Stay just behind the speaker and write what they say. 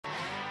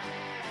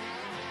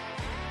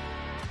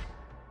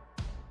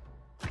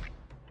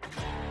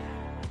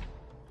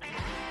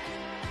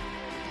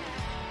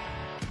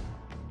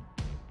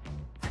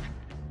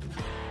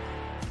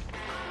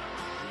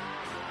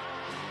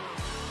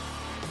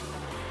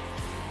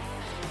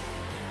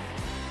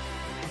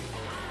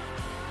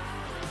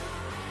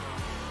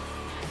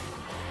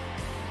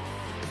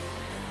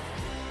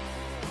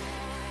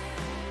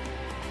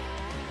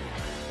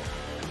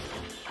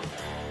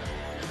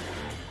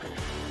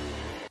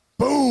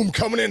Boom,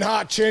 coming in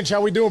hot, Chinch.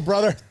 How we doing,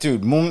 brother?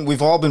 Dude, moment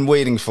we've all been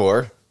waiting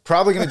for.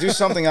 Probably going to do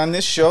something on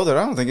this show that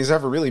I don't think has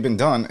ever really been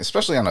done,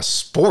 especially on a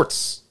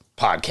sports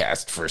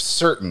podcast for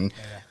certain.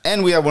 Yeah.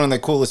 And we have one of the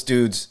coolest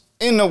dudes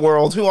in the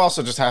world who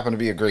also just happened to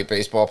be a great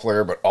baseball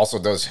player, but also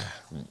does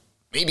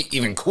maybe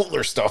even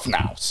cooler stuff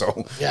now.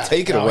 So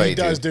take it away,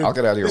 dude. I'll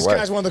get out of your way. This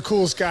guy's one of the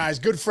coolest guys.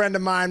 Good friend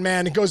of mine,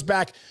 man. He goes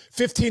back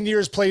 15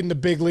 years, played in the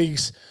big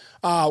leagues.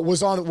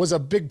 Was a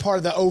big part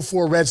of the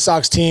 04 Red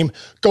Sox team,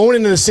 going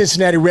into the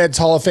Cincinnati Reds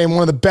Hall of Fame,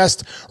 one of the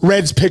best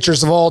Reds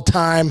pitchers of all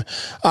time,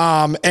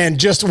 and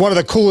just one of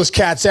the coolest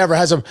cats ever.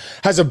 Has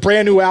a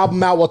brand new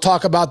album out. We'll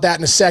talk about that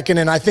in a second,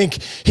 and I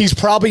think he's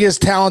probably as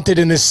talented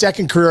in his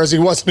second career as he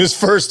was in his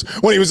first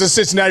when he was a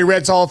Cincinnati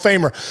Reds Hall of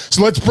Famer.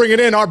 So let's bring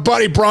it in, our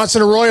buddy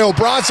Bronson Arroyo.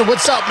 Bronson,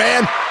 what's up,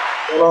 man?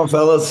 What's on,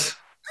 fellas?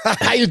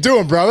 How you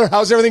doing, brother?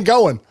 How's everything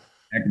going?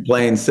 I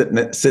complain, sitting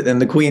in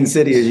the Queen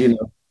City, as you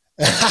know.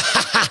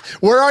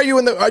 Where are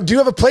you do you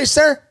have a place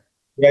there?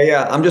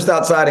 Yeah. I'm just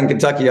outside in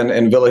Kentucky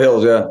in Villa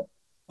Hills. Yeah.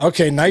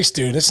 Okay. Nice,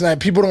 dude. It's not,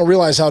 people don't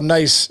realize how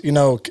nice,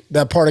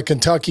 that part of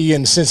Kentucky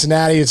and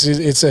Cincinnati.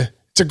 It's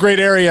a great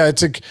area.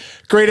 It's a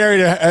great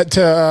area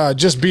to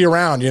just be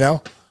around,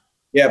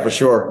 Yeah, for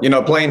sure.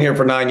 Playing here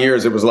for 9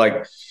 years, it was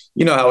like,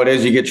 how it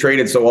is. You get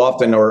traded so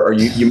often, or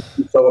you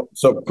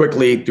so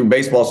quickly through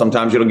baseball.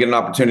 Sometimes you don't get an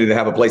opportunity to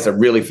have a place that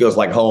really feels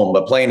like home,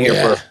 but playing here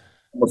for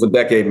almost a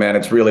decade, man,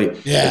 it's really,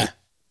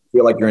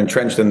 feel like you're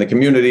entrenched in the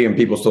community and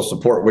people still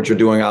support what you're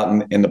doing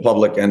out in the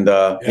public. And,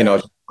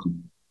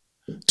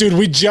 Dude,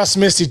 we just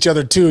missed each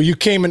other too. You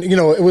came and,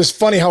 it was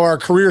funny how our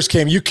careers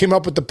came. You came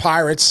up with the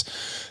Pirates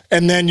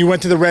and then you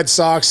went to the Red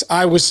Sox.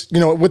 I was,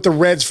 with the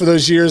Reds for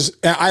those years.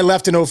 I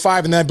left in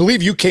 05 and then I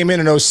believe you came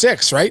in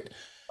 06, right?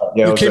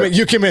 Yeah,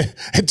 you came in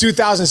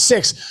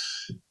 2006.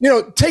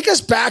 Take us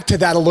back to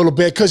that a little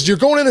bit because you're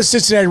going in the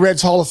Cincinnati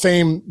Reds Hall of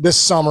Fame this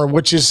summer,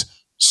 which is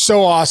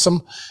so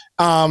awesome.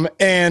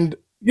 And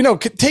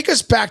take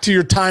us back to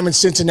your time in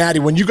Cincinnati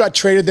when you got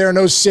traded there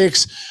in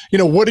 06.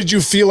 What did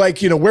you feel like?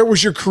 Where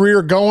was your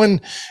career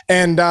going?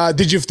 And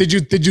did you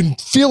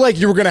feel like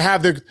you were going to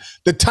have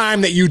the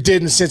time that you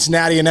did in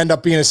Cincinnati and end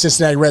up being a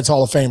Cincinnati Reds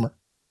Hall of Famer?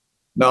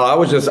 No,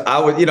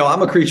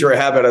 I'm a creature of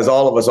habit, as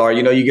all of us are.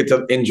 You get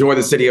to enjoy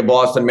the city of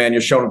Boston, man.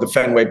 You're showing up to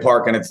Fenway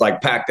Park and it's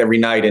like packed every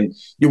night and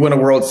you win a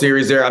World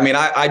Series there. I mean,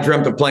 I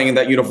dreamt of playing in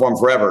that uniform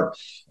forever.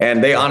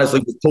 And they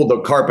honestly just pulled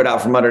the carpet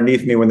out from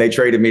underneath me when they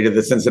traded me to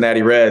the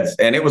Cincinnati Reds.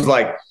 And it was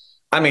like,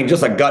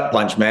 just a gut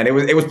punch, man.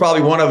 It was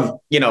probably one of,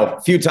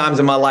 few times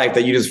in my life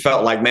that you just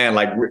felt like, man,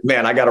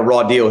 I got a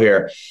raw deal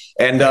here.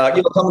 And,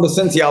 coming to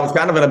Cincy, I was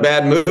kind of in a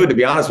bad mood, to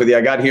be honest with you.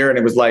 I got here and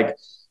it was like,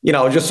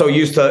 just so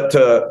used to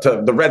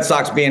the Red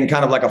Sox being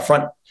kind of like a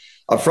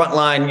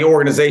frontline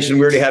organization.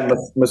 We already had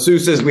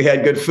masseuses. We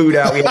had good food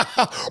out. We had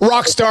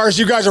rock stars.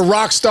 You guys are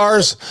rock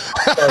stars.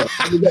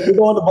 You're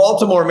going to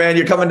Baltimore, man.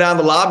 You're coming down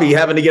the lobby,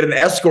 having to get an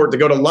escort to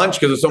go to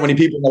lunch because there's so many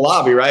people in the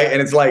lobby, right? And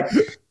it's like,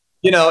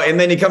 and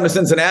then you come to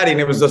Cincinnati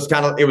and it was just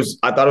I thought it was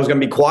going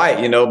to be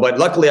quiet, but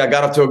luckily I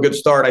got off to a good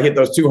start. I hit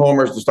those 2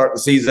 homers to start the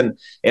season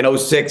in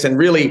 06 and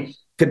really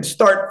could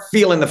start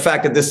feeling the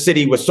fact that this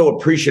city was so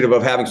appreciative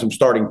of having some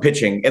starting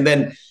pitching. And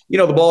then,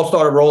 the ball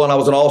started rolling. I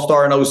was an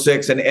all-star in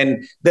 06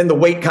 and then the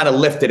weight kind of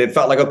lifted. It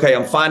felt like, okay,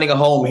 I'm finding a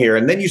home here.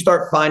 And then you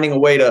start finding a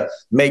way to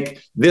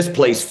make this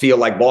place feel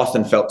like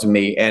Boston felt to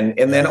me. And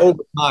then over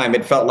time,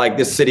 it felt like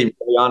this city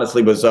really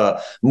honestly was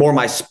more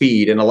my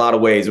speed in a lot of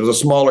ways. It was a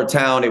smaller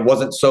town. It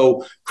wasn't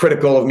so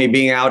critical of me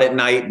being out at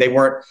night. They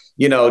weren't,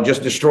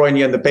 just destroying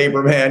you in the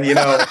paper, man,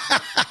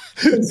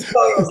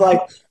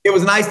 So it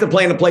was nice to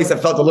play in a place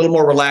that felt a little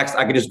more relaxed.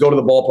 I could just go to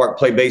the ballpark,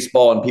 play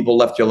baseball, and people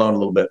left you alone a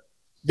little bit.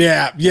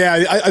 Yeah.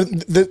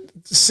 The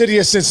city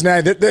of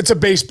Cincinnati, that's a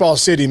baseball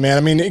city, man.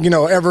 I mean,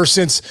 ever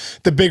since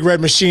the Big Red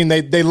Machine,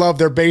 they love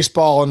their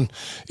baseball. And,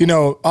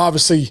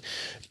 obviously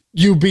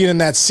you being in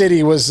that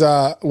city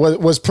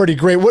was pretty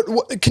great.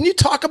 What can you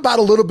talk about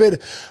a little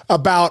bit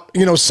about,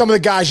 some of the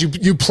guys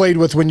you played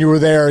with when you were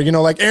there,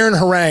 like Aaron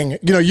Harang,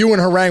 you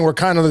and Harang were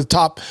kind of the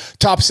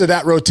tops of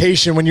that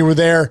rotation when you were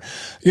there,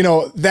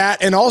 that,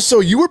 and also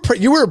you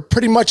were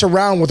pretty much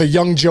around with a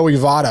young Joey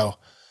Votto.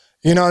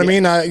 You know what I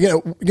mean?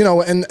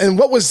 And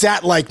what was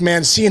that like,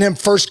 man, seeing him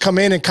first come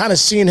in and kind of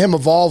seeing him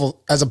evolve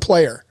as a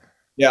player?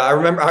 Yeah. I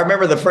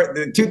remember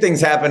the 2 things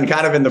happened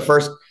kind of in the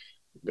first,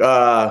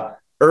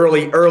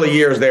 early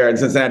years there in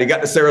Cincinnati.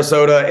 Got to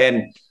Sarasota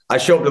and I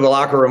show up to the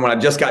locker room when I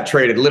just got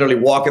traded, literally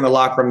walk in the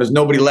locker room. There's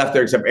nobody left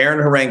there except Aaron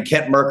Harang,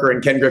 Kent Merker,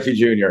 and Ken Griffey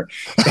Jr.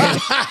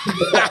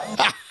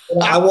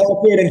 I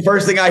walk in and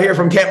first thing I hear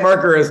from Kent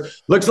Merker is,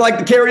 looks like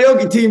the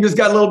karaoke team just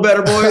got a little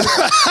better, boys.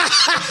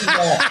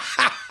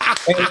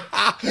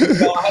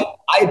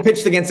 I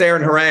pitched against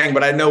Aaron Harang,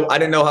 but I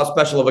didn't know how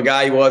special of a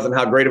guy he was and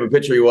how great of a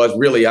pitcher he was.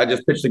 Really, I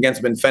just pitched against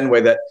him in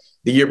Fenway the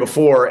year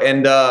before.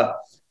 And,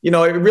 it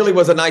really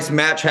was a nice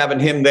match having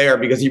him there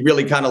because he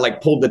really kind of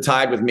like pulled the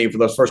tide with me for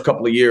those first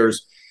couple of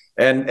years.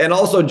 And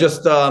also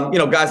just,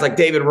 guys like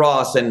David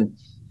Ross and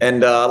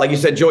And like you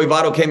said, Joey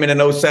Votto came in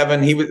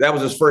 '07. That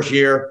was his first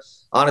year.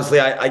 Honestly,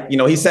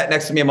 he sat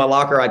next to me in my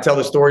locker. I tell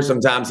the story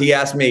sometimes. He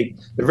asked me,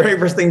 the very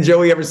first thing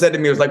Joey ever said to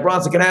me was like,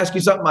 Bronson, can I ask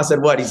you something? I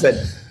said, what? He said,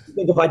 I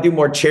think if I do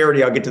more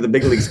charity, I'll get to the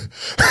big leagues.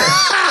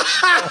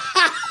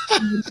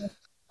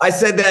 I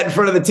said that in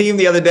front of the team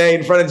the other day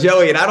in front of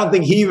Joey, and I don't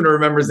think he even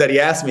remembers that he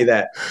asked me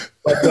that.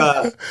 But,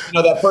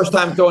 that first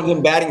time throwing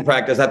him batting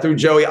practice, I threw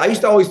Joey. I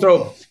used to always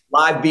throw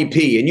live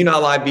BP, and you know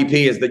how live BP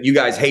is that you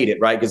guys hate it,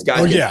 right? Because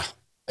guys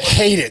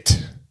hate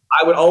it.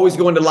 I would always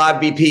go into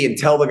live BP and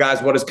tell the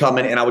guys what is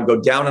coming, and I would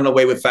go down and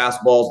away with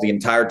fastballs the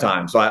entire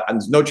time. So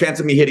there's no chance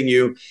of me hitting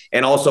you,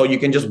 and also you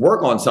can just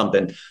work on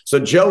something. So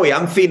Joey,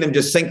 I'm feeding him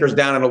just sinkers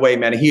down and away,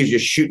 man. And he is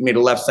just shooting me to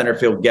left center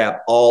field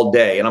gap all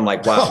day, and I'm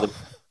like, wow, this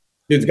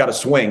dude's got a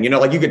swing.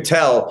 Like you could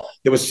tell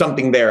there was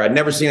something there. I'd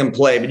never seen him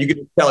play, but you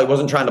could tell he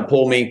wasn't trying to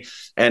pull me.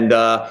 And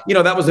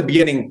that was the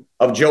beginning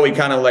of Joey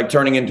kind of like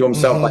turning into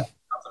himself. Like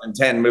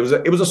 2010,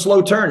 but it was a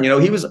slow turn.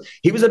 He was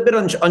a bit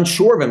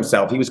unsure of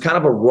himself. He was kind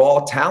of a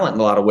raw talent in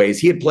a lot of ways.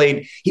 He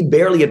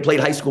barely had played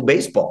high school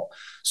baseball.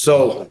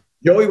 So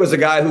Joey was a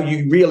guy who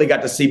you really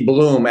got to see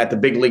bloom at the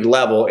big league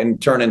level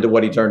and turn into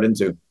what he turned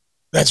into.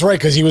 That's right,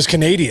 because he was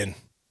Canadian.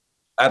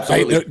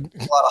 Absolutely. A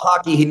lot of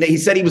hockey. He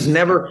said he was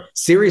never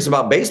serious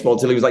about baseball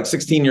until he was like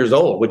 16 years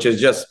old, which is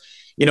just,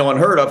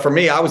 unheard of. For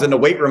me, I was in the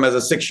weight room as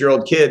a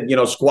 6-year-old kid,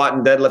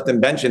 squatting, deadlifting,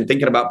 benching,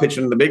 thinking about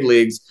pitching in the big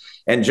leagues.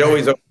 And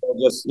Joey's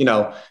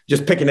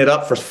just picking it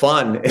up for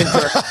fun. Yeah,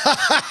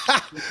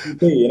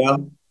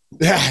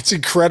 it's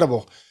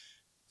incredible.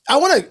 I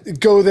want to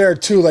go there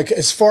too, like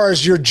as far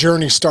as your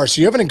journey starts.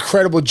 So you have an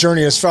incredible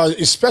journey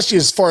especially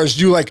as far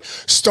as you like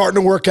starting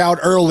to work out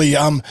early,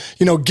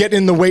 getting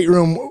in the weight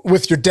room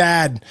with your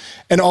dad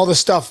and all the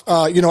stuff,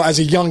 as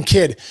a young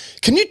kid.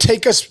 Can you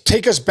take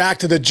us back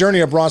to the journey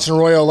of Bronson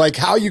Arroyo, like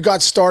how you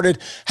got started,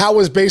 how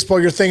was baseball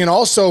your thing? And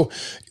also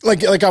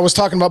like I was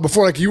talking about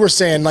before, like you were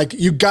saying, like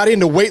you got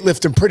into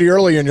weightlifting pretty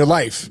early in your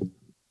life.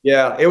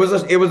 Yeah, it was,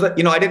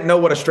 I didn't know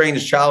what a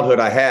strange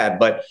childhood I had,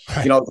 but,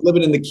 I was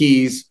living in the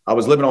Keys. I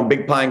was living on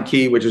Big Pine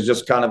Key, which is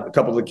just kind of a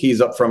couple of the keys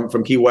up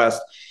from Key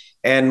West.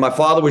 And my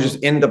father was just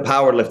into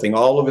powerlifting.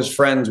 All of his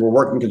friends were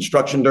working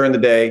construction during the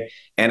day.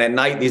 And at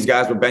night, these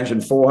guys were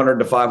benching 400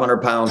 to 500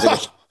 pounds,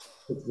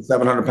 600 to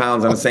 700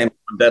 pounds on the same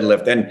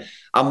deadlift. And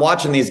I'm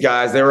watching these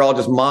guys, they were all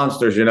just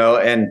monsters,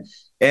 and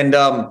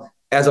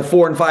as a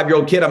 4 and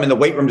 5-year-old kid, I'm in the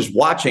weight room just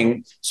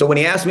watching. So when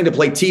he asked me to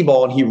play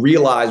T-ball, and he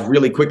realized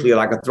really quickly that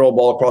I could throw a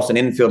ball across an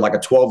infield like a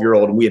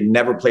 12-year-old, and we had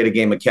never played a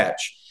game of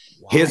catch.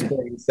 Wow. His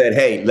brain said,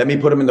 hey, let me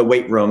put him in the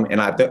weight room,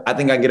 and I think I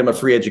can get him a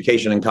free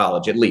education in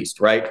college at least,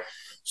 right?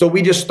 So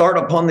we just start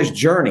upon this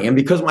journey. And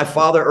because my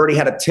father already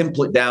had a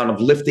template down of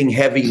lifting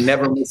heavy,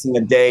 never missing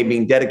a day,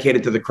 being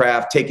dedicated to the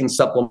craft, taking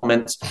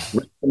supplements,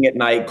 resting at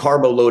night,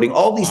 carbo loading,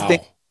 all these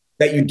things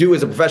that you do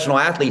as a professional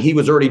athlete, he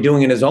was already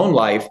doing in his own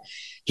life.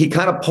 He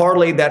kind of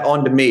parlayed that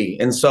onto me.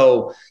 And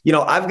so,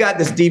 I've got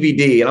this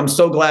DVD, and I'm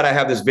so glad I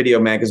have this video,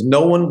 man, because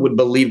no one would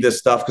believe this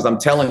stuff, because I'm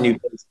telling you,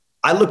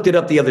 I looked it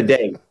up the other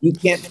day. You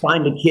can't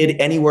find a kid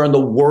anywhere in the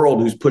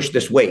world who's pushed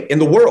this weight. In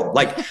the world.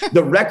 Like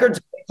the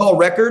records, they call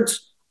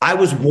records, I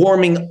was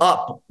warming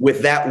up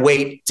with that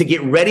weight to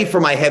get ready for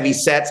my heavy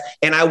sets,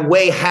 and I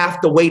weigh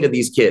half the weight of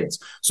these kids.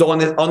 So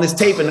on this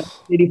tape in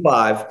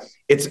 85,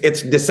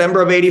 it's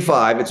December of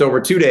 85. It's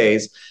over 2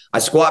 days. I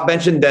squat,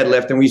 bench, and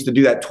deadlift, and we used to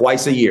do that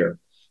twice a year.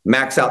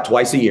 Max out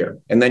twice a year.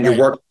 And then you're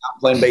working out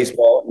playing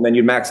baseball, and then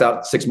you max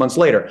out 6 months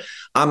later.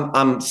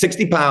 I'm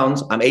 60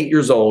 pounds. I'm 8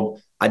 years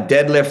old. I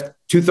deadlift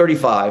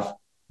 235.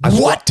 I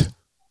squat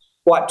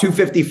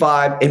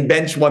 255 and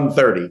bench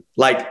 130.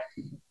 Like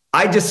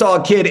I just saw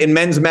a kid in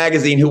Men's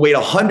Magazine who weighed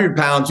 100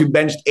 pounds, who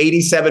benched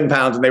 87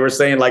 pounds. And they were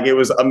saying like, it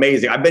was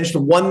amazing. I benched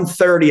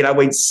 130 and I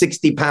weighed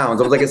 60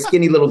 pounds. I was like a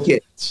skinny little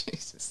kid.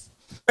 Jesus.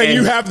 And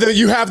you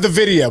have the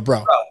video,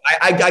 bro.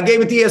 I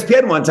gave it to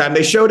ESPN one time.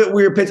 They showed it.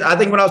 We were pitching. I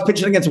think when I was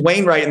pitching against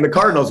Wainwright in the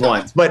Cardinals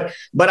once. But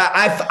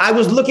I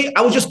was looking.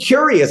 I was just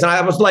curious, and I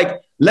was like,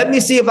 let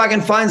me see if I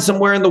can find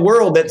somewhere in the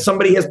world that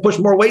somebody has pushed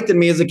more weight than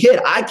me as a kid.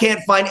 I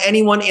can't find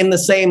anyone in the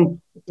same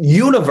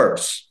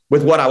universe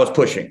with what I was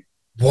pushing.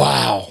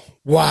 Wow.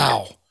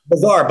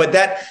 Bizarre, but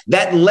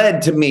that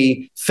led to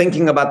me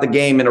thinking about the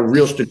game in a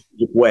real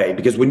strategic way.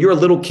 Because when you're a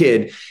little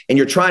kid and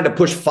you're trying to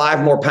push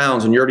 5 more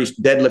pounds and you're already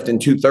deadlifting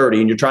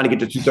 230 and you're trying to get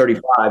to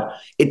 235,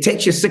 it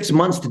takes you 6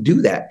 months to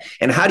do that.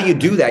 And how do you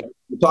do that?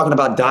 You're talking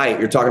about diet.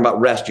 You're talking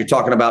about rest. You're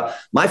talking about,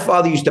 my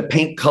father used to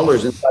paint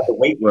colors inside the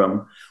weight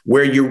room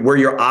where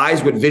your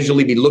eyes would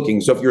visually be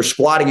looking. So if you're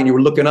squatting and you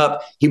were looking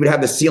up, he would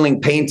have the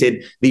ceiling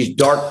painted these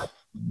dark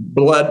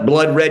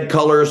blood red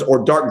colors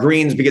or dark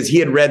greens, because he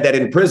had read that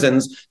in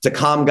prisons to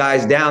calm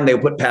guys down, they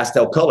would put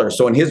pastel colors.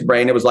 So in his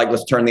brain, it was like,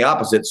 let's turn the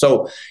opposite.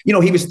 So, he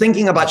was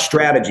thinking about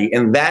strategy.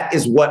 And that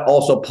is what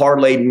also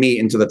parlayed me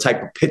into the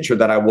type of pitcher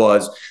that I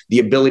was, the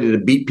ability to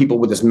beat people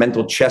with this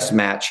mental chess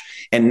match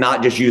and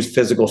not just use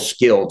physical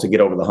skill to get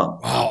over the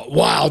hump.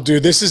 Wow,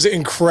 dude, this is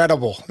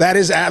incredible. That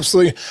is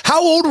absolutely.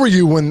 How old were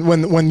you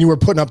when you were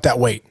putting up that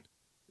weight?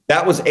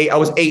 That was 8. I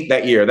was 8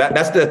 that year.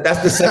 That's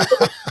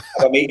the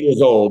I'm 8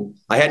 years old.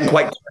 I hadn't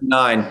quite turned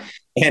 9.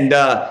 And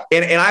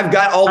I've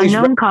got all these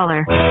unknown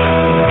caller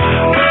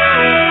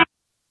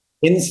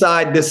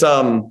inside this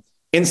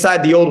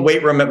inside the old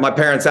weight room at my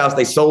parents' house.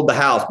 They sold the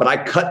house, but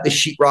I cut the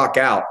sheetrock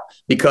out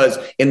because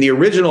in the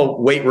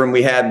original weight room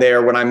we had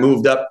there when I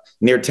moved up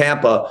near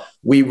Tampa,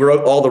 we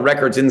wrote all the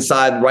records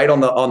inside right on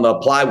the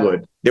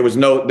plywood. There was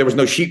no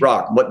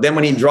sheetrock. But then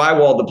when he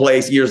drywalled the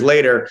place years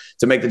later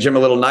to make the gym a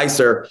little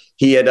nicer,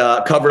 he had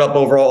covered up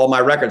over all my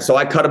records. So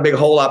I cut a big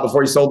hole out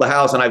before he sold the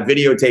house, and I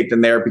videotaped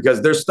in there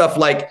because there's stuff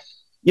like,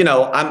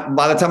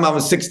 by the time I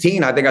was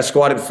 16, I think I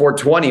squatted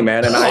 420,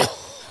 man, and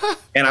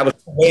I was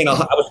still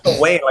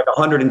weighing like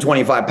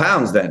 125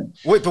 pounds then.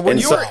 Wait, but when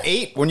you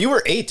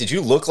were eight, did you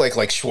look like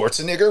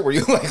Schwarzenegger? Were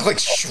you like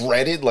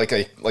shredded like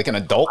an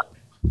adult?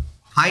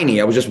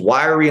 Tiny. I was just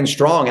wiry and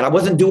strong, and I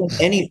wasn't doing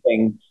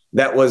anything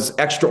that was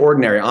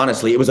extraordinary.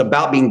 Honestly, it was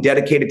about being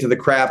dedicated to the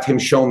craft, him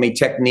showing me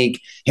technique,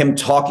 him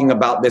talking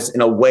about this in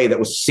a way that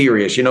was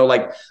serious.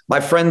 Like my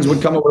friends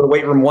would come over to the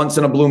weight room once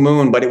in a blue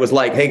moon, but it was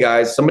like, hey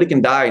guys, somebody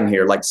can die in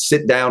here. Like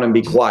sit down and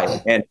be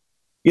quiet. And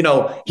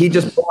he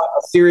just brought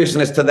a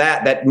seriousness to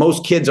that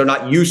most kids are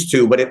not used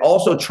to, but it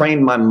also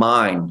trained my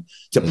mind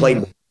to play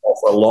baseball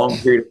for a long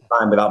period of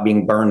time without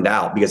being burned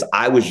out because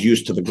I was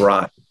used to the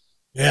grind.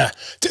 Yeah.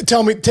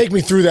 Take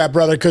me through that,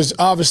 brother. Cause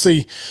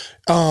obviously,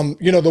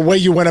 the way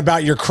you went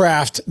about your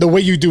craft, the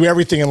way you do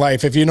everything in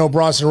life, if you know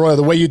Bronson Arroyo,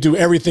 the way you do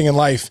everything in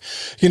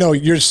life,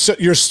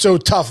 you're so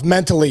tough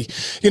mentally.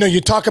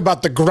 You talk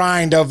about the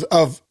grind of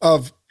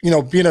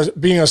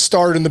being a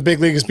starter in the big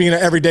leagues, being an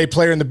everyday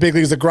player in the big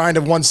leagues, the grind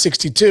of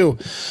 162.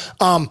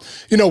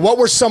 What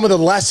were some of the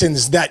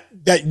lessons that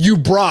you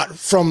brought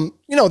from,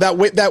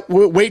 that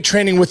weight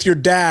training with your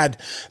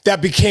dad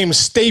that became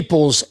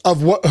staples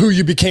of who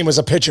you became as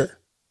a pitcher?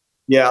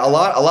 Yeah, a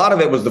lot of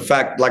it was the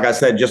fact, like I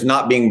said, just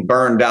not being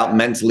burned out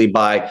mentally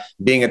by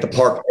being at the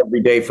park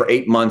every day for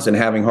 8 months and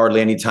having hardly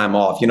any time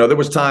off. There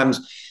was times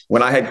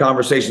when I had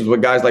conversations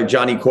with guys like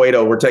Johnny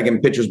Cueto, we're taking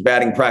pitchers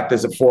batting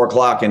practice at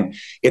 4:00 and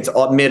it's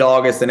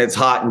mid-August and it's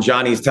hot. And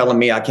Johnny's telling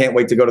me, I can't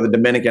wait to go to the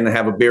Dominican and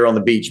have a beer on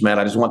the beach, man.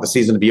 I just want the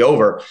season to be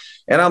over.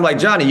 And I'm like,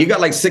 Johnny, you got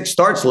like 6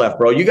 starts left,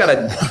 bro. You got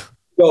to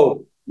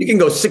go. You can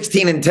go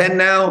 16-10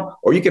 now,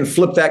 or you can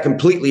flip that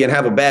completely and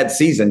have a bad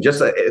season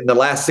just in the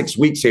last 6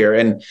 weeks here.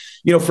 And,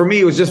 for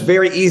me, it was just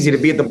very easy to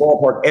be at the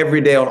ballpark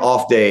every day on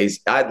off days.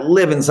 I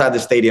live inside the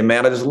stadium,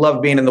 man. I just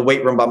love being in the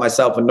weight room by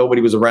myself when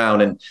nobody was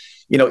around and,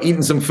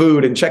 eating some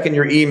food and checking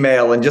your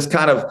email and just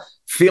kind of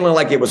feeling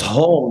like it was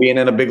home being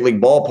in a big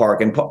league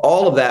ballpark. And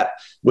all of that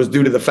was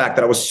due to the fact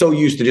that I was so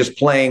used to just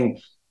playing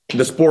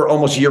the sport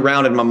almost year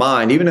round in my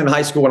mind. Even in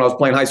high school, when I was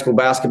playing high school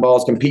basketball, I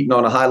was competing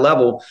on a high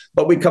level,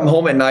 but we'd come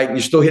home at night and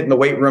you're still hitting the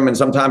weight room. And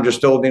sometimes you're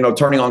still,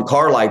 turning on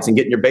car lights and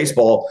getting your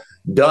baseball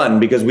done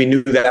because we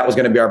knew that was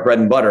going to be our bread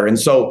and butter. And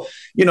so,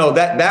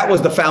 that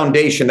was the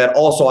foundation that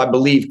also, I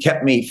believe,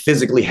 kept me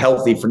physically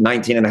healthy for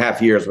 19 and a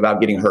half years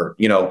without getting hurt.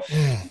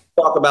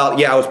 Talk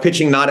about, I was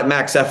pitching not at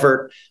max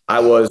effort. I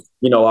was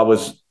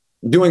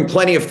doing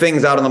plenty of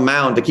things out on the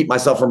mound to keep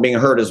myself from being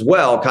hurt as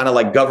well, kind of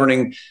like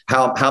governing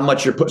how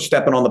much you're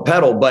stepping on the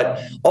pedal, but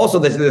also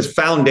this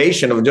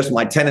foundation of just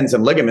my tendons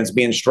and ligaments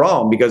being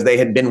strong because they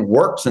had been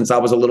worked since I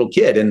was a little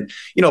kid. And,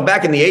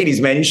 back in the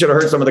 80s, man, you should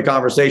have heard some of the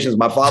conversations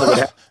my father would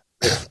have.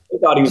 They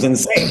thought he was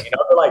insane.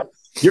 They're like,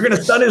 you're going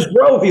to stun his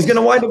growth. He's going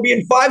to wind up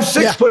being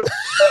 5'6".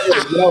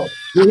 Yeah.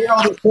 You hear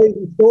all these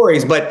crazy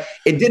stories, but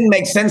it didn't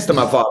make sense to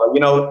my father.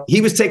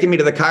 He was taking me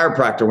to the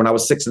chiropractor when I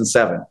was 6 and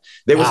 7.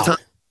 There was time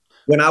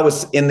when I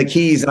was in the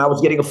Keys and I was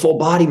getting a full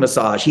body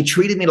massage. He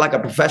treated me like a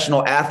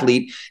professional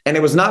athlete. And it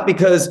was not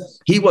because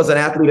he was an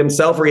athlete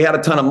himself or he had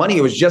a ton of money.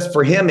 It was just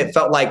for him. It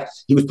felt like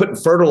he was putting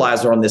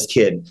fertilizer on this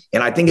kid.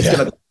 And I think it's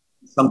going to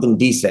be something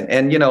decent.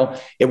 And,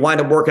 it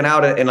wound up working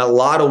out in a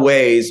lot of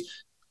ways.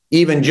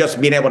 Even just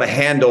being able to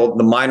handle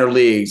the minor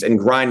leagues and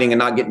grinding and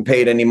not getting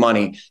paid any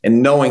money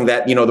and knowing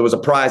that, there was a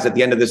prize at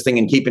the end of this thing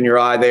and keeping your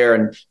eye there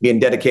and being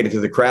dedicated to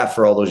the craft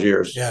for all those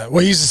years. Yeah.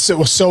 Well, he's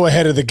so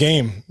ahead of the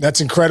game. That's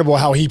incredible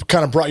how he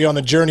kind of brought you on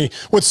the journey.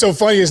 What's so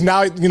funny is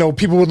now,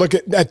 people would look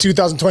at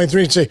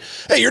 2023 and say,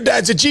 hey, your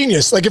dad's a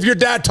genius. Like if your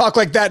dad talked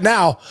like that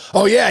now,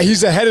 oh yeah,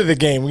 he's ahead of the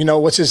game.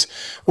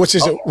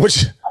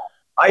 Which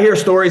I hear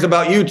stories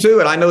about you too.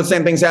 And I know the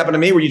same things happen to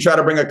me where you try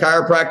to bring a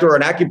chiropractor or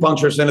an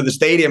acupuncturist into the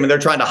stadium and they're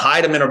trying to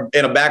hide them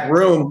in a back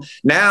room.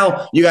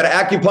 Now you got an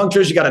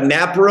acupuncturist, you got a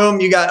nap room,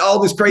 you got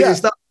all this crazy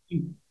stuff.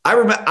 I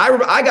remember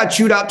I got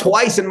chewed out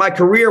twice in my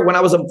career when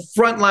I was a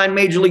frontline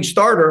major league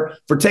starter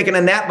for taking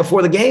a nap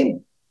before the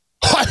game.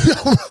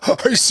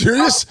 Are you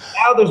serious?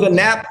 Now there's a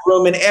nap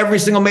room in every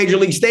single major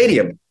league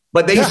stadium,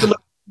 but they used to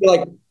look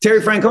like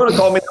Terry Francona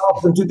called me in the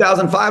office in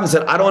 2005 and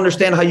said, I don't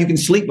understand how you can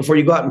sleep before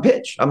you go out and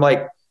pitch. I'm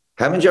like,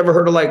 haven't you ever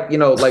heard of like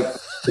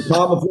the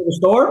calm before the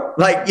storm?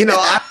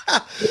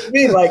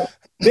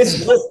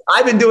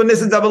 I've been doing this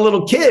since I'm a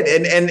little kid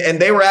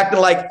and they were acting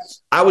like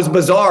I was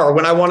bizarre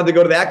when I wanted to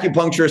go to the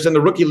acupuncturist in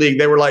the rookie league.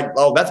 They were like,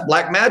 oh, that's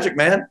black magic,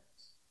 man.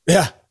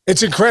 Yeah.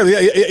 It's incredible.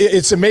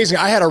 It's amazing.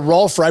 I had a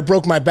rolfer. I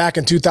broke my back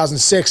in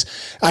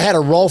 2006. I had a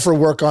rolfer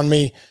work on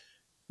me,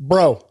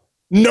 bro.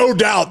 no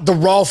doubt the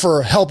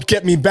Rolfer helped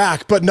get me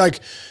back, but like,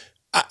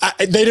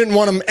 they didn't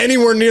want him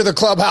anywhere near the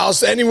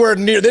clubhouse, anywhere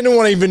near. They didn't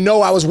want to even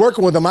know I was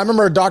working with him. I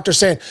remember a doctor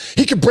saying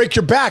he could break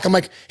your back. I'm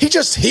like, he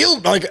just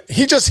healed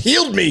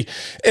me.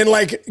 And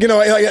like, you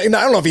know, I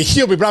don't know if he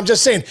healed me, but I'm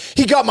just saying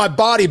he got my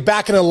body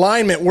back in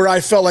alignment where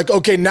I felt like,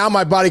 okay, now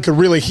my body could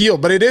really heal.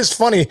 But it is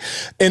funny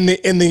in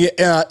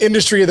the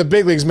industry of the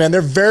big leagues, man.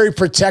 They're very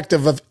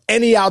protective of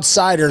any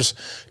outsiders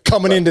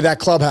coming into that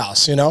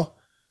clubhouse. You know,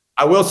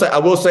 I will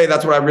say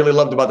that's what I really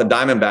loved about the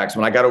Diamondbacks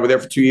when I got over there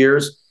for 2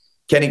 years.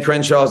 Kenny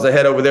Crenshaw's the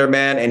head over there,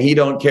 man, and he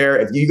don't care.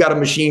 If you got a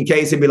machine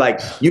case, he'd be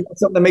like, you got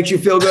something that makes you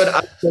feel good?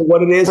 I don't care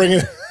what it is. Bring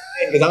it.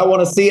 Because I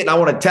want to see it, and I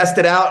want to test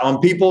it out on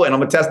people, and I'm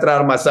going to test it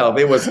out on myself.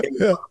 It was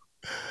yeah.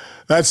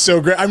 That's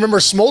so great. I remember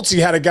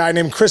Smoltzy had a guy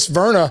named Chris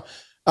Verna,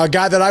 a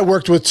guy that I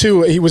worked with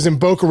too. He was in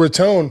Boca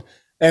Raton.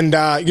 And,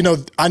 you know,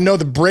 I know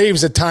the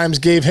Braves at times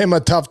gave him a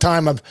tough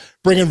time of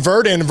bringing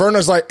Vert in.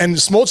 Verna's like, and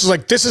Smoltz is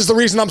like, this is the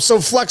reason I'm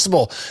so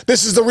flexible.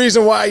 This is the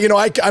reason why, you know,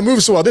 I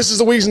move so well. This is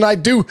the reason I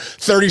do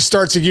 30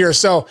 starts a year.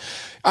 So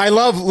I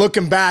love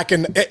looking back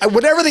and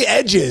whatever the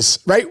edge is,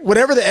 right?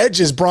 Whatever the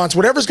edge is, Bronson,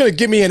 whatever's going to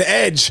give me an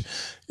edge,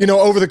 you know,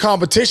 over the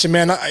competition,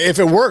 man. If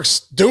it works,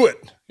 do it,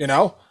 you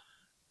know?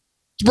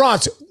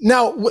 Bronson,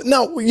 now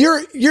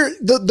you're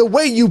the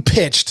way you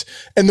pitched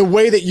and the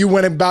way that you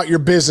went about your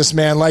business,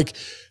 man, like,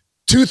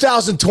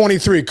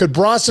 2023, could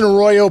Bronson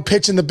Arroyo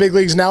pitch in the big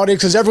leagues nowadays?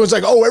 Because everyone's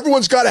like, oh,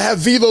 everyone's got to have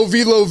velo.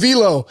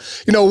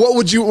 You know, what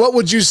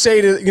would you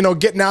say to, you know,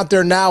 getting out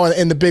there now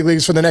in the big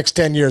leagues for the next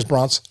 10 years,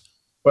 Bronson?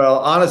 Well,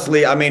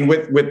 honestly, I mean,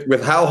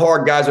 with how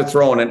hard guys are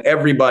throwing, and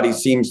everybody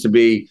seems to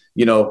be,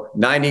 you know,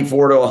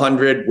 94 to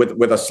 100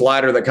 with a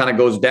slider that kind of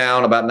goes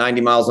down about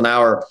 90 miles an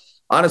hour.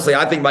 Honestly,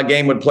 I think my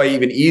game would play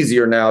even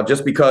easier now,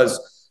 just because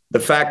the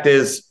fact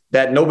is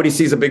that nobody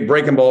sees a big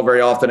breaking ball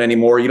very often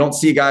anymore. You don't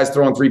see guys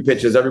throwing 3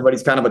 pitches.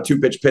 Everybody's kind of a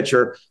 2-pitch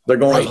pitcher. They're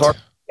going as hard,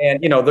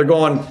 and you know they're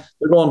going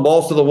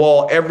balls to the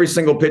wall every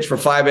single pitch for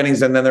 5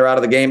 innings, and then they're out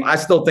of the game. I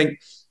still think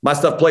my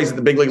stuff plays at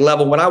the big league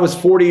level. When I was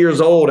 40 years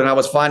old and I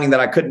was finding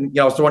that I couldn't, you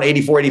know, I was throwing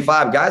 84,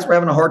 85, guys were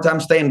having a hard time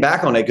staying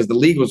back on it because the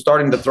league was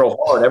starting to throw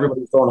hard. Everybody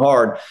was throwing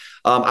hard.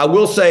 I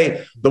will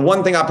say the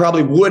one thing I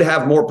probably would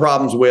have more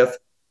problems with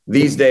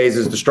these days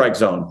is the strike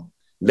zone.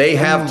 They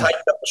have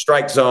tightened up the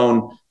strike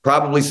zone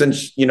probably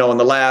since, you know, in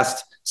the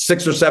last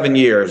 6 or 7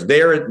 years.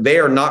 They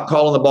are not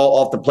calling the ball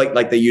off the plate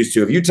like they used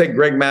to. If you take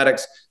Greg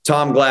Maddux,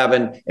 Tom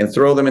Glavine, and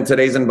throw them in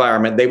today's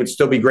environment, they would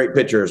still be great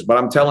pitchers. But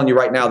I'm telling you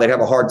right now, they'd have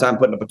a hard time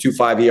putting up a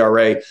 2.5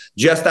 ERA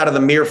just out of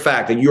the mere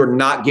fact that you're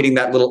not getting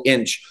that little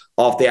inch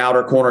off the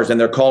outer corners, and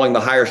they're calling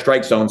the higher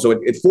strike zone. So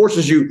it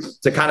forces you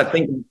to kind of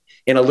think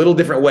in a little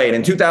different way. And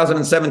in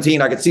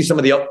 2017, I could see some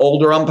of the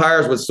older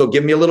umpires would still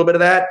give me a little bit of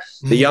that.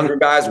 The younger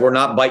guys were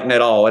not biting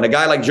at all. And a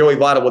guy like Joey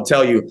Votto will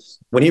tell you,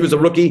 when he was a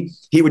rookie,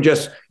 he would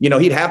just, you know,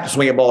 he'd have to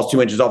swing at balls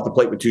 2 inches off the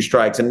plate with 2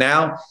 strikes. And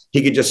now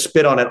he could just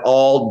spit on it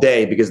all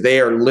day because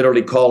they are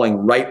literally calling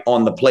right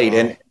on the plate.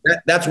 And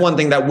that's one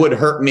thing that would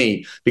hurt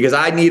me because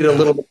I needed a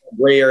little bit of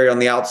gray area on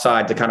the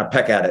outside to kind of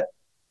peck at it.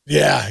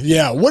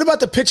 Yeah. What about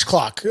the pitch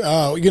clock?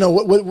 You know,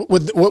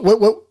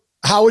 what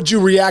how would you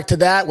react to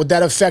that? Would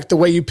that affect the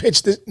way you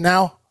pitched it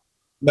now?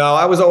 No,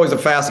 I was always a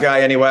fast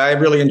guy anyway. I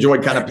really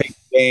enjoyed kind of pacing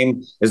the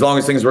game. As long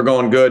as things were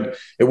going good,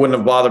 it wouldn't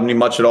have bothered me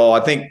much at all. I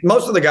think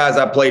most of the guys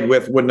I played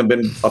with wouldn't have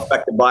been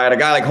affected by it. A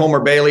guy like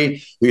Homer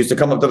Bailey, who used to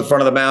come up to the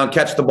front of the mound,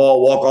 catch the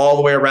ball, walk all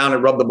the way around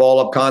and rub the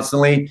ball up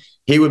constantly,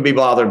 he would be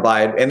bothered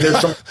by it. And there's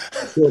some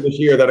this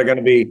year that are going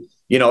to be,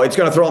 you know, it's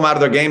going to throw them out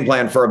of their game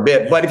plan for a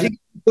bit. But if you get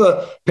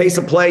the pace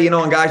of play, you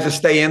know, and guys just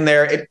stay in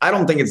there, I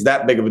don't think it's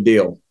that big of a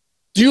deal.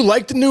 Do you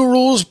like the new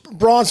rules,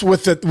 Bronson,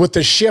 with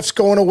the shifts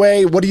going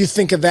away? What do you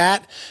think of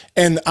that?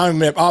 And I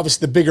mean,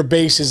 obviously the bigger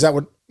bases, that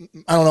would,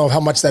 I don't know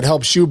how much that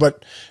helps you,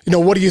 but you know,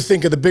 what do you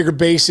think of the bigger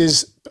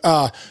bases,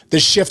 the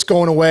shift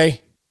going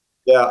away?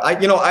 Yeah, I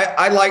think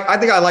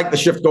I like the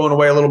shift going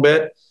away a little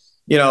bit.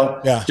 You know,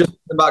 just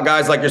about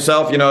guys like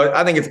yourself. You know,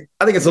 I think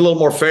it's a little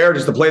more fair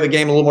just to play the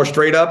game a little more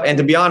straight up. And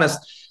to be honest,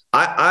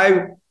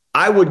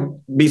 I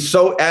would be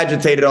so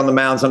agitated on the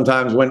mound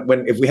sometimes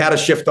when if we had a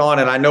shift on,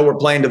 and I know we're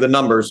playing to the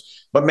numbers,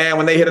 but man,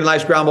 when they hit a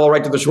nice ground ball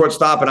right to the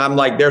shortstop and I'm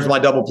like, there's my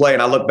double play,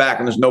 and I look back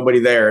and there's nobody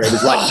there. It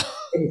was like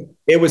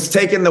it was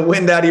taking the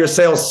wind out of your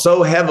sails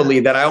so heavily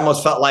that I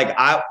almost felt like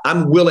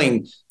I'm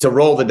willing to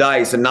roll the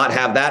dice and not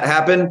have that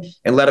happen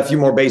and let a few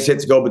more base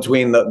hits go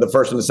between the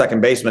first and the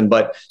second baseman.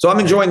 But so I'm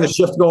enjoying the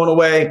shift going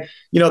away.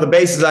 You know, the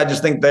bases, I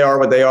just think they are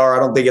what they are. I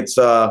don't think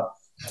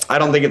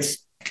it's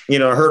you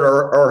know,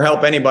 hurt or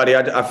help anybody.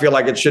 I feel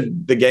like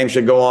the game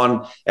should go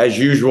on as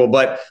usual.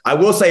 But I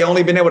will say,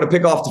 only being able to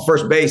pick off the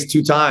first base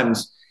 2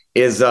 times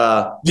is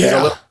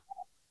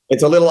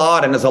it's a little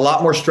odd, and there's a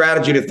lot more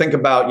strategy to think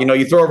about. You know,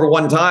 you throw over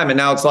 1 time, and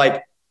now it's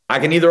like I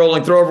can either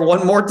only throw over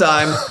 1 more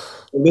time,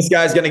 and this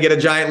guy's going to get a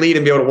giant lead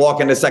and be able to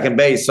walk into second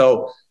base.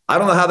 So I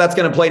don't know how that's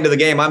going to play into the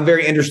game. I'm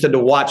very interested to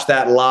watch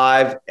that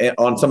live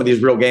on some of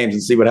these real games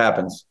and see what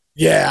happens.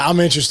 Yeah, I'm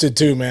interested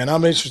too, man.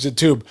 I'm interested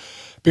too.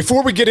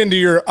 Before we get into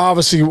your,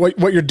 obviously,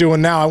 what you're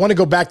doing now, I want to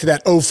go back to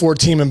that '04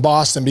 team in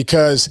Boston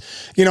because,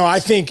 I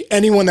think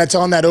anyone that's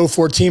on that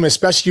 '04 team,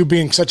 especially you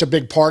being such a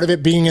big part of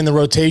it, being in the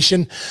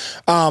rotation,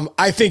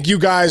 I think you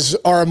guys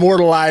are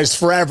immortalized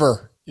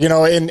forever,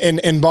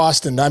 in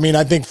Boston. I mean,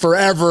 I think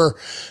forever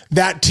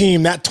that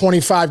team, that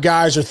 25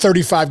 guys or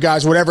 35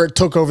 guys, whatever it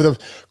took over the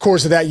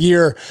course of that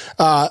year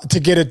to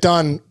get it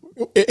done,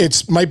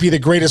 it might be the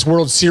greatest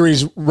World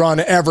Series run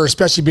ever,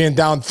 especially being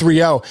down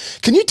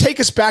 3-0. Can you take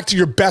us back to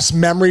your best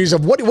memories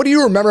of what do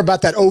you remember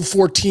about that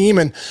 '04 team,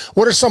 and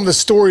what are some of the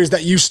stories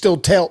that you still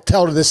tell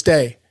to this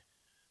day?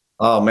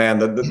 Oh man,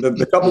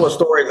 the couple of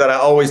stories that I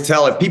always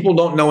tell, if people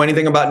don't know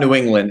anything about New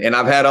England, and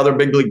I've had other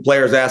big league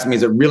players ask me,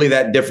 is it really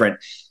that different?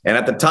 And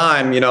at the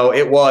time,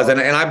 it was,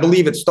 and I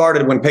believe it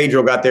started when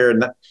Pedro got there, in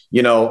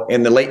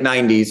the late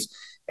 '90s,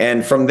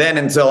 and from then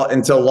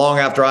until long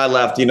after I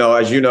left,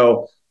 as you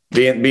know.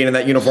 Being in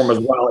that uniform as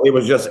well,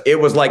 it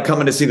was like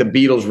coming to see the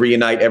Beatles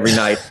reunite every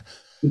night.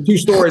 The two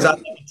stories I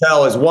like to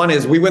tell is, one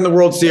is we win the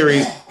World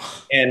Series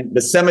and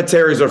the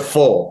cemeteries are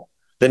full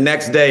the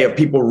next day of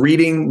people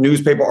reading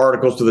newspaper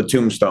articles to the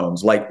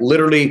tombstones, like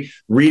literally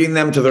reading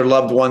them to their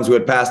loved ones who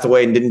had passed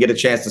away and didn't get a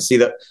chance to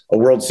see a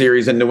World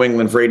Series in New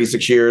England for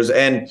 86 years.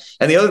 And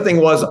the other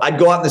thing was, I'd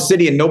go out in the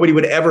city and nobody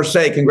would ever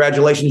say,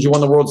 "Congratulations, you won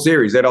the World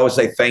Series." They'd always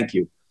say, "Thank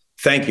you.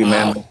 Thank you,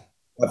 man."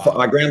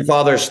 My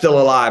grandfather is still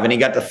alive, and he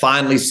got to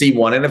finally see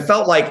one. And it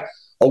felt like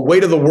a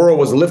weight of the world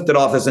was lifted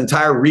off this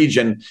entire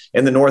region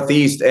in the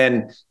Northeast.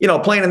 And,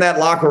 playing in that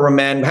locker room,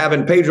 man,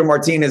 having Pedro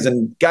Martinez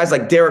and guys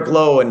like Derek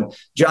Lowe and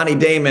Johnny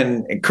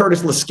Damon and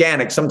Curtis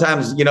Laskanik,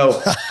 sometimes,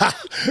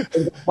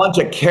 a bunch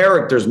of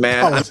characters,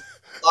 man. The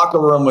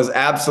locker room was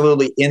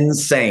absolutely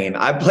insane.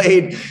 I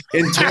played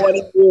in 20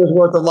 years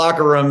worth of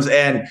locker rooms,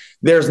 and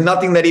there's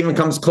nothing that even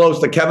comes close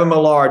to Kevin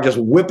Millar just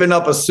whipping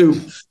up a soup,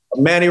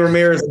 Manny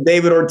Ramirez and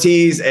David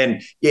Ortiz,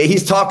 and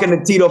he's talking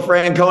to Tito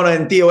Francona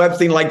and Theo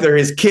Epstein like they're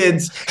his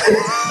kids.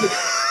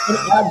 An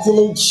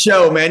absolute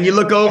show, man. You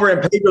look over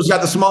and Pedro's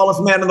got the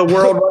smallest man in the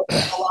world running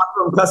in the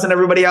locker room, cussing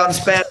everybody out in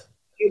Spanish.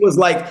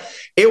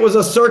 It was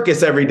a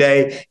circus every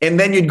day. And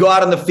then you'd go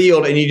out on the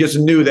field and you just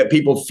knew that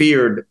people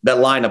feared that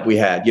lineup we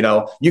had.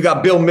 You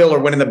got Bill Miller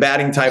winning the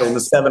batting title in the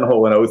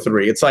 7-hole in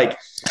 '03. It's like,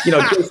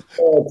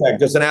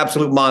 just an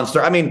absolute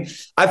monster. I mean,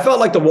 I felt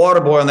like the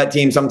water boy on that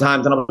team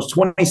sometimes, and I was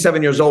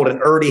 27 years old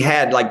and already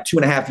had like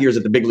 2.5 years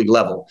at the big league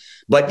level.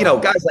 But,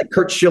 guys like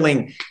Kurt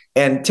Schilling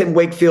and Tim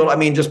Wakefield, I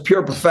mean, just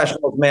pure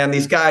professionals, man.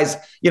 These guys,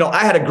 I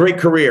had a great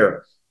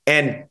career.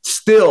 And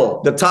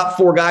still, the top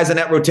 4 guys in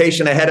that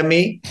rotation ahead of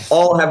me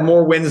all have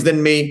more wins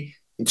than me.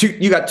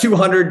 You got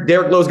 200.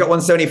 Derek Lowe's got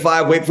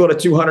 175. Wakefield at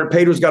 200.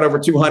 Pedro's got over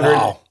 200.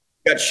 Wow.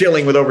 You got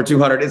Schilling with over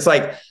 200. It's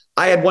like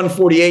I had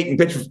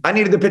 148 and I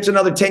needed to pitch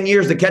another 10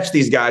 years to catch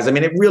these guys. I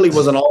mean, it really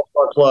was an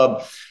all-star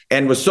club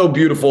and was so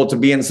beautiful to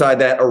be inside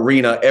that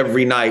arena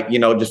every night,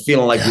 just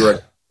feeling like you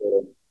were.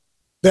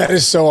 That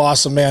is so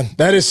awesome, man.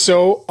 That is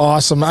so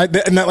awesome. Like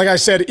I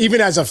said,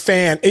 even as a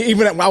fan,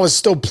 I was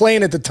still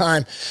playing at the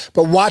time,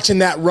 but watching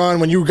that run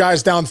when you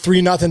guys down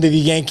 3-0 to the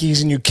Yankees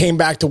and you came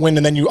back to win,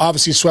 and then you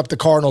obviously swept the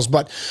Cardinals.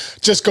 But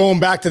just going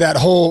back to that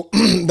whole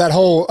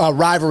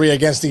rivalry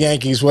against the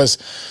Yankees was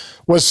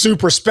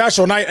super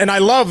special. And I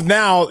love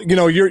now,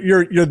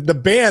 you're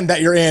the band that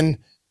you're in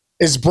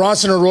is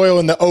Bronson Arroyo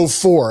in the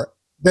 '04.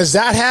 Does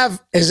that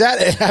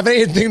have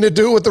anything to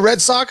do with the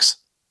Red Sox?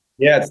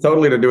 Yeah, it's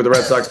totally to do with the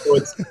Red Sox. So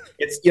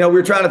it's we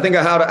were trying to think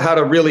of how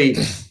to really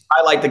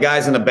highlight the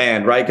guys in the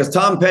band, right? Because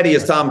Tom Petty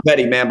is Tom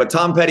Petty, man, but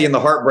Tom Petty and the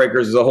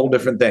Heartbreakers is a whole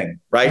different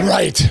thing, right?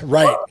 Right.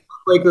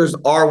 Heartbreakers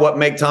are what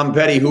make Tom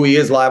Petty who he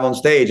is live on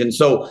stage. And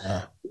so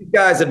these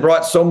guys had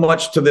brought so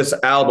much to this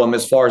album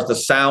as far as the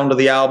sound of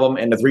the album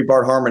and the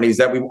 3-part harmonies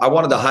that I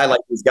wanted to highlight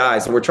these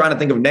guys. So we're trying to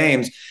think of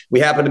names. We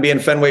happen to be in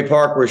Fenway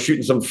Park. We're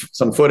shooting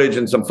some footage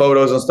and some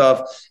photos and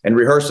stuff and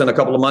rehearsing a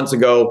couple of months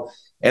ago.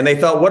 And they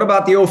thought, what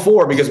about the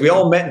 '04? Because we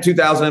all met in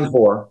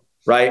 2004,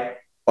 right?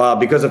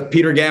 Because of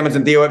Peter Gammons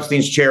and Theo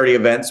Epstein's charity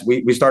events.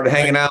 We started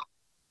hanging out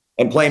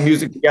and playing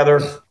music together.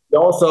 We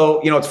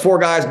also, it's 4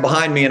 guys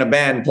behind me in a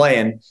band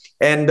playing.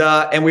 And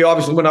we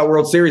obviously won our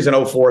World Series in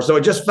 '04. So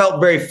it just felt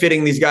very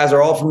fitting. These guys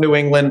are all from New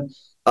England.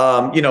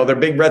 They're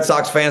big Red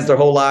Sox fans their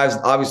whole lives,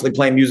 obviously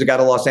playing music out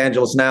of Los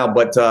Angeles now.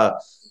 But,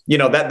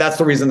 that's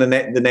the reason the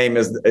name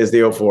is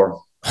the '04.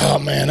 Oh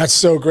man, that's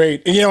so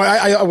great. And,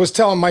 I was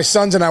telling my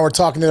sons and I were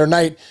talking the other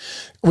night,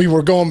 we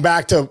were going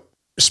back to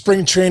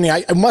spring training.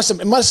 It must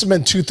have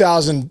been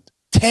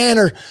 2010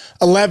 or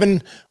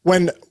 11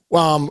 when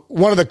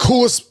one of the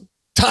coolest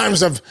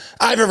times I've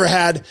ever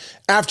had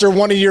after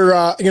one of your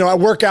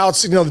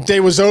workouts, the day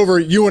was over,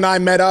 you and I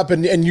met up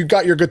and you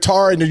got your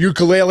guitar and your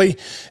ukulele,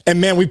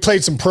 and man, we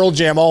played some Pearl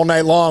Jam all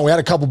night long. We had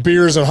a couple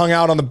beers and hung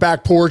out on the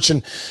back porch,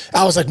 and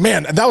I was like,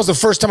 man, that was the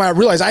first time I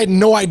realized I had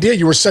no idea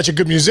you were such a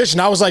good musician.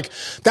 I was like,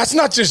 that's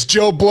not just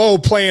Joe Blow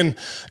playing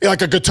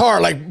like a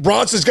guitar. Like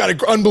Bronson's got an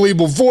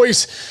unbelievable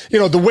voice.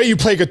 The way you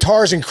play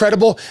guitar is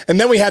incredible. And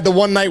then we had the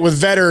one night with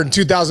Vedder in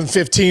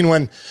 2015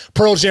 when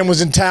Pearl Jam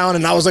was in town,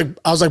 and I was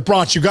like,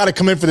 Bronson, you got to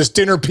come in for this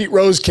dinner. Pete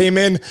Rose came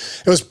in,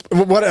 was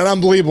what an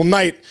unbelievable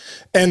night.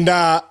 And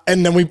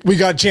then we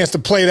got a chance to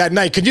play that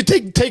night. Could you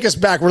take us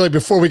back really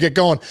before we get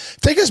going?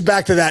 Take us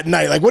back to that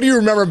night. Like, what do you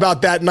remember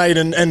about that night?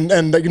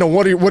 And you know,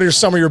 what are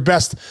some of your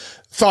best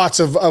thoughts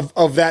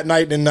of that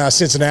night in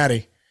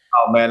Cincinnati?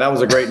 Oh man, that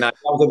was a great night.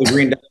 I was at the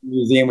Green Diamond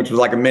Museum, which was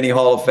like a mini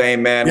Hall of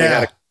Fame, man. Yeah. We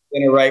had a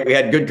dinner, right? We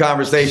had good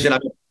conversation. I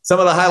mean, some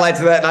of the highlights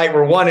of that night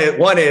were one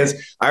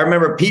is I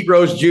remember Pete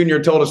Rose Jr.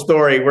 told a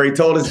story where he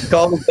called his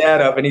dad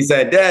up and he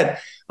said, "Dad,"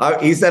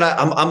 he said,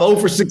 I'm 0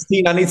 for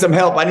 16. I need some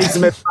help. I need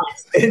some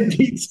advice. And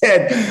Pete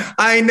said,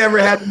 "I ain't never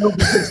had no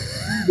for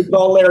 16 to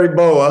call Larry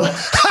Boa."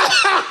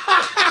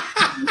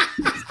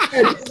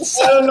 I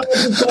don't know what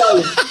to tell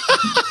you.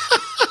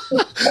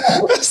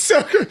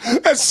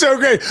 That's so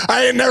great.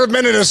 I ain't never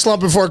been in a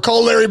slump before.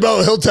 Call Larry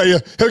Boa. He'll tell you.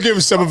 He'll give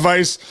us some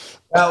advice.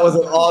 That was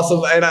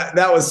awesome. And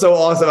that was so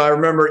awesome. I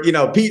remember, you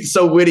know, Pete's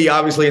so witty,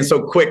 obviously, and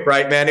so quick,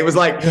 right, man? It was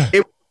like, it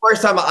was the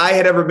first time I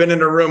had ever been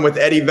in a room with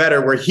Eddie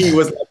Vedder where he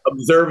was like,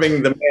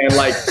 observing the man,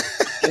 like,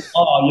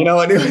 oh, you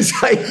know, and it was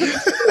like,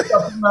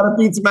 out of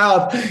Pete's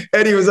mouth.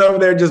 Eddie was over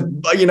there just,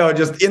 you know,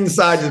 just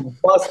inside, just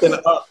busting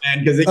up,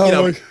 man. Because, you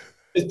know,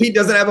 Pete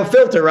doesn't have a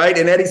filter, right?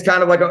 And Eddie's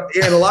kind of like,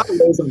 in a lot of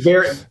ways,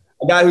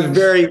 a guy who's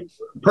very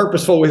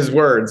purposeful with his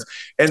words.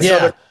 And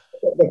so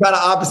they're kind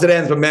of opposite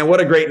ends, but man, what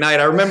a great night.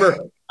 I remember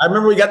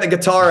we got the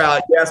guitar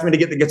out. You asked me to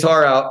get the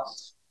guitar out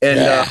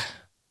and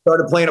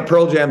started playing a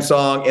Pearl Jam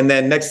song. And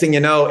then next thing you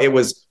know, it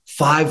was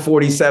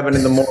 5:47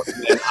 in the morning.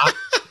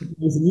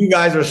 You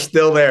guys are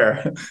still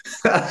there.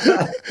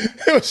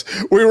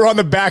 We were on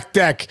the back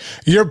deck.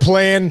 You're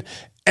playing.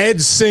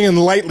 Ed's singing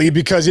lightly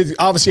because it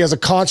obviously has a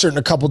concert in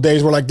a couple of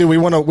days. We're like, dude, we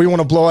want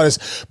to blow out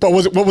his. But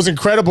what was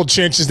incredible,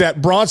 Chinch, is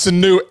that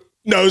Bronson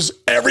knows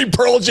every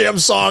Pearl Jam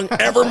song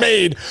ever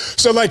made.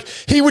 So like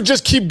he would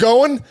just keep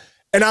going,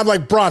 and I'm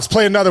like, Bronze,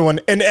 play another one.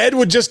 And Ed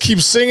would just keep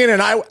singing,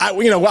 and I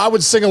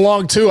would sing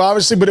along too,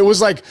 obviously. But it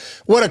was like,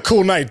 what a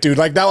cool night, dude.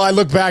 Like now I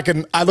look back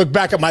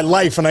at my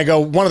life, and I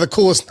go, one of the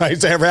coolest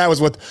nights I ever had was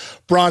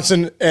with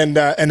Bronson and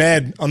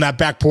Ed on that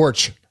back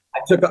porch.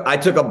 I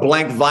took a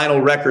blank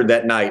vinyl record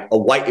that night.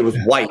 It was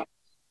white.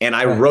 And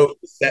I wrote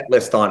the set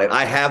list on it.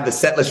 I have the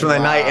set list from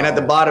that night. And at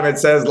the bottom, it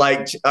says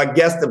like a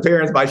guest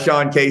appearance by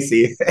Sean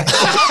Casey.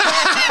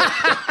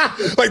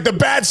 Like the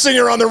bad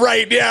singer on the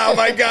right. Yeah. Oh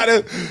my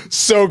God.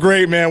 So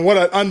great, man. What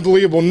an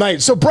unbelievable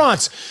night. So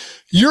Bronze,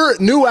 your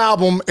new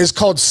album is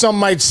called Some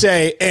Might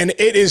Say, and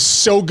it is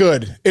so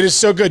good. It is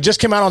so good. Just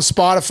came out on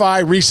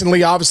Spotify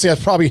recently. Obviously,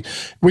 that's probably,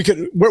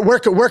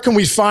 where can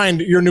we find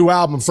your new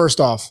album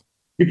first off?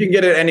 You can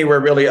get it anywhere,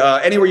 really.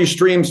 Anywhere you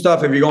stream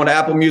stuff. If you're going to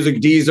Apple Music,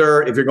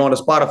 Deezer, if you're going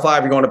to Spotify,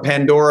 if you're going to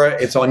Pandora,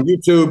 it's on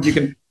YouTube. You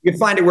can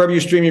find it wherever you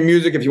stream your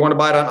music. If you want to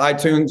buy it on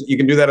iTunes, you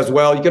can do that as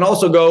well. You can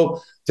also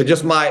go to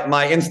just my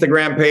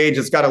Instagram page.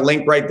 It's got a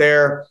link right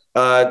there.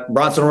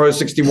 Bronson Arroyo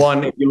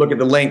 61. If you look at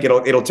the link,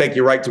 it'll take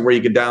you right to where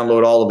you can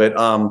download all of it.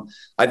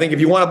 I think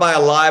if you want to buy a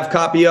live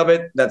copy of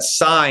it that's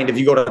signed, if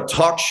you go to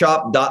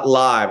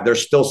talkshop.live, they're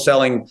still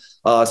selling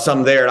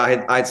some there.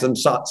 And I had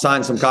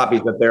signed some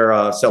copies that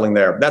they're selling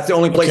there. That's the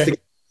only place to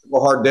get a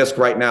hard disc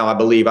right now, I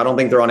believe. I don't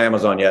think they're on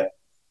Amazon yet.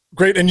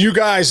 Great. And you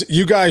guys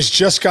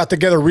just got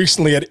together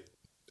recently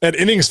at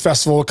Innings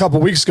Festival a couple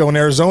of weeks ago in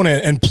Arizona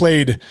and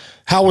played.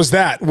 How was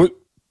that?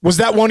 Was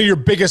that one of your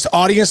biggest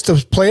audience to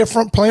play in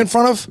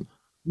front of?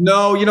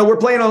 No, we're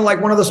playing on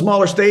like one of the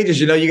smaller stages.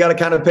 You got to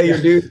kind of pay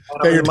your dues.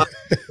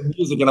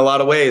 Music in a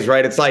lot of ways,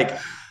 right? It's like,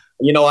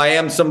 I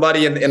am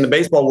somebody in the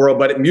baseball world,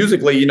 but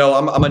musically,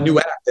 I'm a new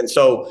act. And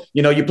so,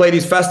 you play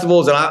these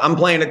festivals and I'm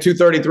playing at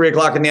 2:30, 3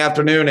 o'clock in the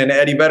afternoon, and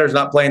Eddie Vedder's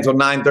not playing until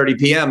 9:30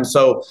 p.m.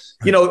 So,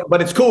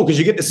 but it's cool because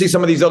you get to see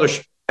some of these other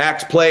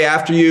acts play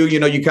after you,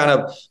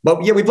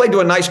 we played to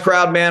a nice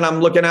crowd, man. I'm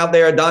looking out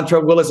there at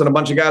Dontrell Willis and a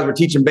bunch of guys were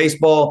teaching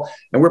baseball,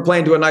 and we're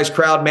playing to a nice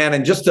crowd, man.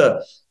 And just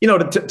to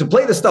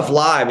play the stuff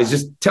live is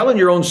just telling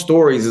your own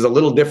stories is a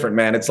little different,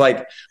 man. It's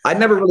like, I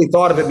never really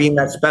thought of it being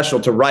that special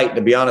to write,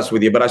 to be honest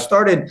with you. But I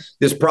started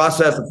this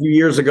process a few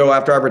years ago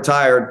after I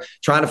retired,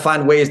 trying to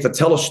find ways to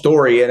tell a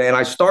story. And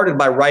I started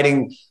by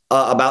writing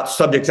about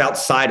subjects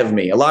outside of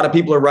me. A lot of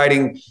people are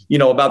writing,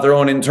 about their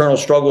own internal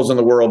struggles in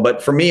the world.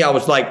 But for me, I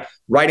was like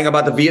writing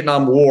about the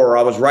Vietnam War.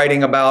 I was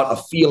writing about a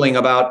feeling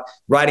about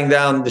riding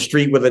down the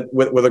street with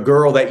a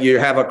girl that you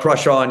have a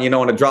crush on, in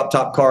a drop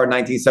top car in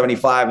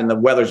 1975, and the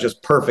weather's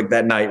just perfect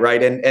that night,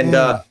 right? And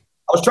I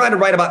was trying to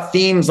write about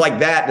themes like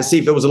that to see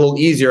if it was a little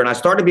easier. And I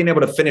started being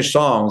able to finish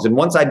songs. And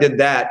once I did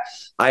that,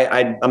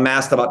 I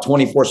amassed about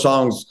 24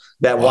 songs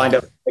that wind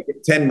up making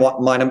 10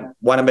 wind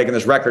up making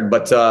this record.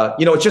 But,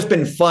 it's just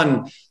been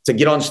fun to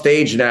get on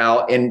stage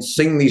now and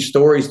sing these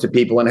stories to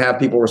people and have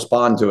people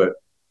respond to it.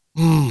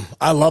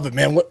 I love it,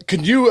 man.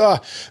 Could you,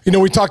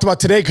 we talked about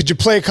today, could you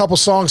play a couple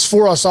songs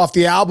for us off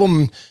the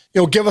album?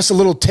 Give us a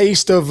little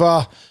taste of,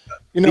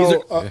 these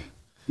are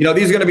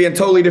going to be in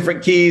totally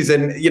different keys.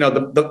 And,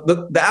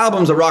 the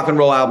album's a rock and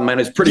roll album, and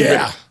it's pretty good.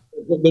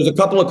 There's a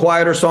couple of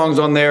quieter songs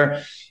on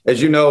there,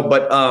 as you know,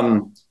 but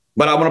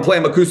but I want to play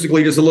them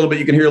acoustically just a little bit.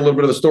 You can hear a little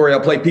bit of the story. I'll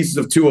play pieces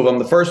of two of them.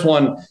 The first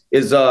one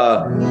is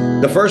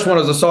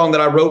a song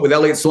that I wrote with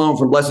Elliott Sloan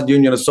from Blessed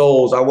Union of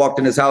Souls. I walked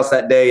in his house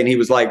that day and he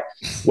was like,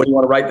 "What do you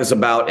want to write this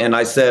about?" And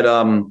I said,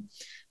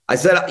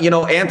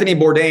 Anthony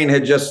Bourdain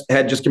had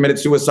just committed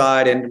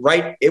suicide, and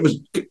it was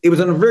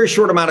in a very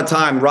short amount of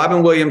time.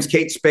 Robin Williams,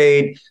 Kate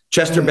Spade,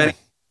 Chester Bennington,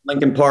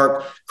 Lincoln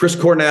Park, Chris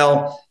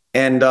Cornell,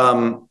 and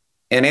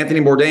Anthony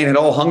Bourdain had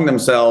all hung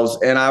themselves.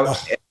 And I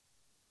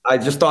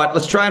just thought,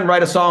 let's try and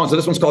write a song. So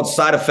this one's called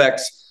Side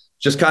Effects,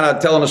 just kind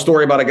of telling a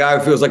story about a guy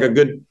who feels like a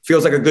good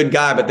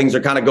guy, but things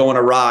are kind of going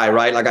awry,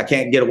 right? Like I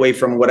can't get away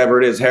from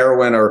whatever it is,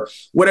 heroin or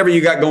whatever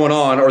you got going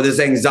on, or this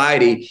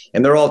anxiety.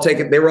 And they were all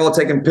taking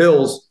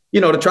pills,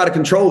 to try to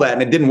control that,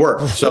 and it didn't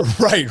work. So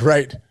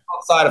right.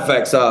 Side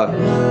Effects.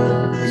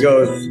 It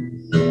goes,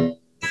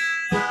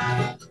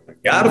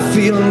 got a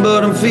feeling,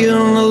 but I'm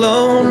feeling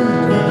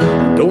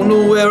alone. Don't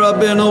know where I've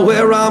been or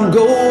where I'm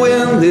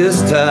going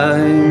this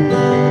time.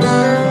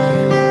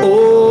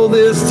 Oh,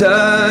 this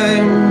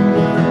time.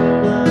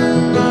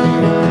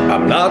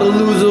 I'm not a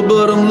loser,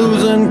 but I'm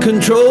losing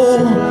control.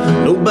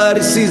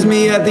 Nobody sees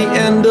me at the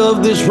end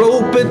of this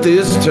rope at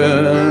this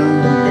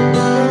turn.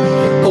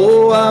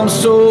 Oh, I'm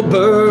so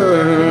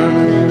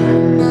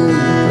burned.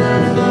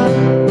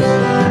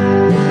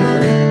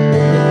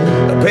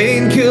 The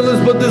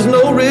painkillers, but there's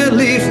no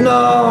relief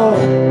now.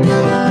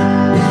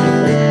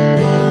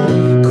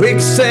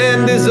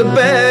 Quicksand is a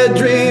bad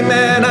dream,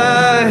 and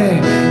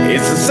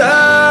it's the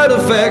side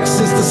effects,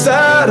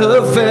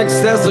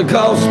 that's the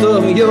cost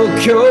of your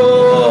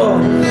cure.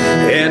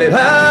 And it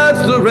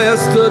hides the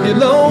rest of your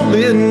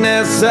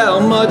loneliness, how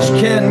much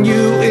can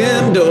you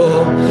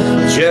endure?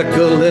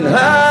 Jekyll and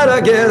Hyde,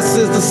 I guess,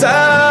 is the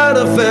side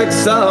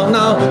effects. Oh,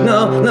 no.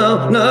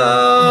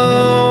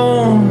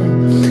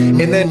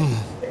 And then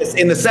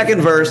in the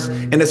second verse,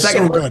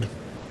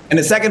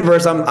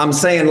 I'm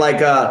saying like,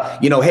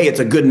 hey, it's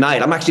a good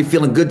night. I'm actually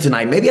feeling good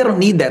tonight. Maybe I don't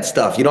need that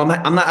stuff. I don't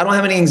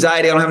have any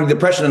anxiety. I don't have any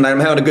depression tonight. I'm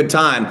having a good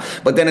time.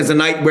 But then as the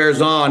night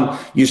wears on,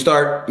 you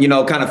start,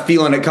 kind of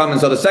feeling it coming.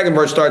 So the second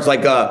verse starts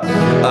like,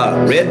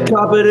 red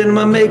carpet in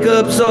my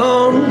makeup's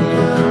on.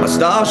 My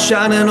star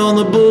shining on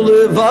the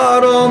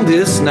boulevard on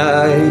this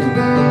night.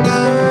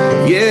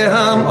 Yeah,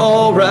 I'm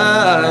all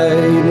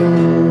right.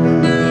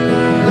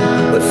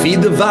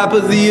 Feed the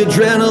viper the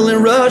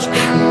adrenaline rush.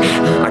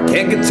 I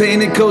can't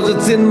contain it cause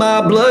it's in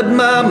my blood,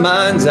 my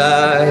mind's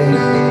eye.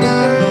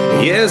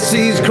 Yes,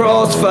 he's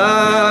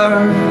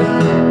crossfire.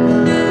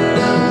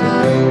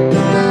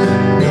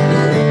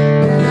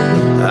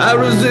 I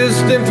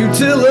resist in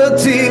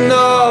futility,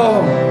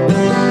 no.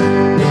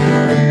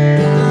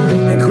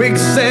 And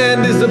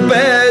quicksand is a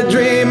bad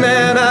dream,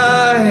 and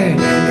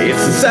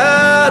it's the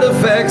side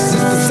effects,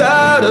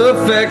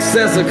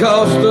 that's the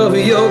cost of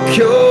your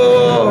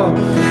cure.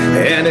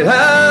 And it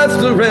hides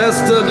the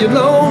rest of your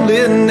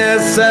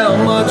loneliness, how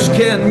much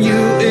can you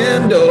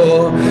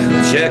endure?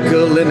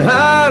 Jekyll and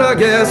Hyde, I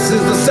guess,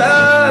 is the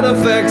side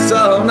effects.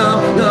 Oh, no.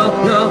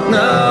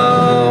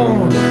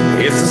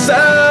 It's the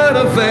side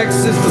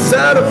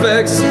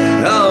effects,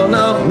 Oh,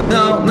 no.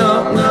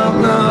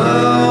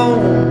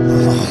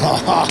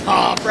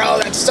 Bro,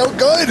 that's so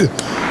good.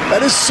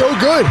 That is so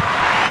good.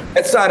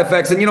 It's Side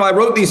Effects. And, I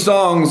wrote these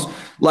songs.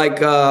 Like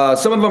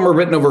some of them were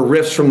written over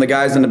riffs from the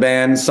guys in the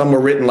band. Some were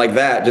written like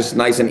that, just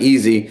nice and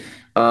easy.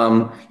 But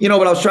I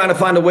was trying to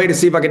find a way to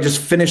see if I could just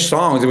finish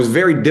songs. It was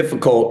very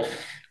difficult.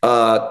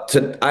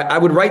 I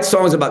would write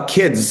songs about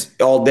kids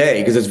all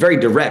day because it's very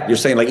direct. You're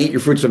saying like eat your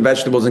fruits and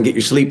vegetables and get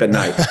your sleep at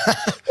night.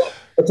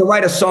 But to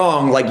write a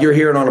song like you're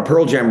hearing on a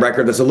Pearl Jam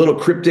record that's a little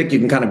cryptic, you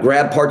can kind of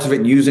grab parts of it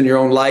and use in your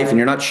own life, and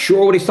you're not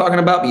sure what he's talking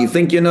about, but you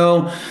think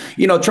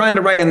trying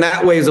to write in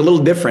that way is a little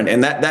different.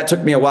 And that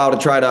took me a while to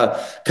try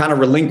to kind of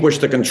relinquish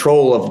the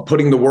control of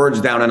putting the words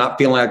down and not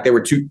feeling like they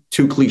were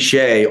too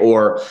cliche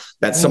or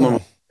that someone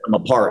would tear them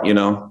apart,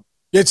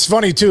 It's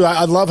funny too.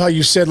 I love how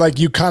you said like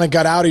you kind of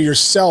got out of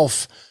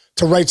yourself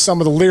to write some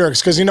of the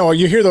lyrics, because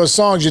you hear those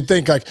songs, you'd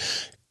think like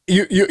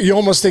you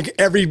almost think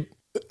every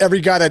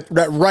guy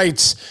that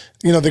writes,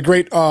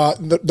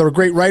 the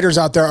great writers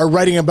out there are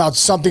writing about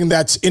something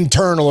that's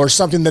internal or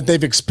something that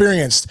they've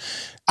experienced.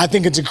 I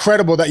think it's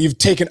incredible that you've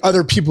taken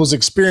other people's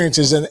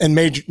experiences and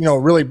made,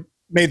 really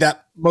made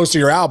that most of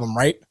your album,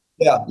 right?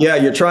 Yeah.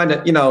 You're trying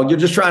to, you're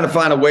just trying to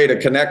find a way to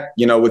connect,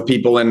 with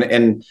people.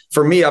 And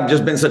for me, I've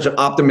just been such an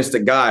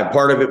optimistic guy.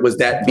 Part of it was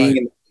that being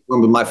in the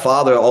room with my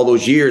father all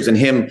those years, and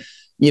him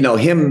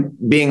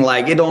being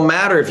like, it don't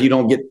matter if you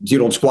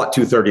don't squat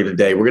 230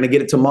 today. We're going to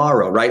get it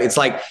tomorrow, right? It's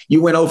like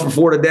you went 0 for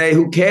 4 today.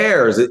 Who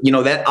cares?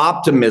 That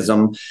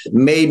optimism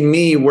made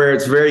me where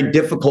it's very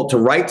difficult to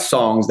write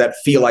songs that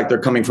feel like they're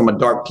coming from a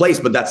dark place,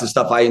 but that's the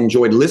stuff I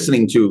enjoyed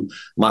listening to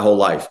my whole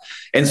life.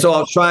 And so I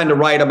was trying to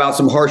write about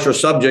some harsher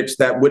subjects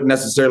that wouldn't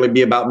necessarily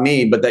be about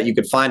me, but that you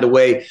could find a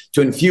way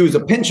to infuse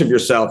a pinch of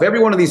yourself. Every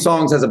one of these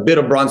songs has a bit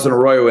of Bronson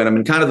Arroyo in them,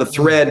 and kind of the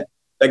thread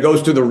that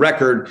goes through the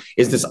record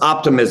is this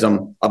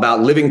optimism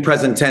about living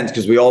present tense,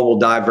 because we all will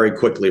die very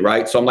quickly,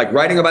 right? So I'm like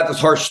writing about this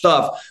harsh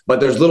stuff, but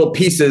there's little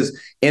pieces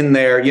in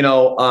there, you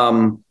know,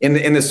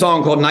 in this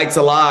song called Nights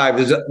Alive,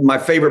 there's my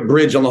favorite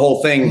bridge on the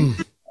whole thing.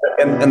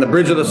 And the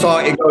bridge of the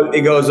song,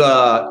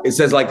 it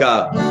says like,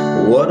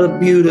 what a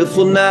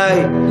beautiful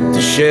night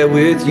to share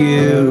with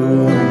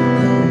you.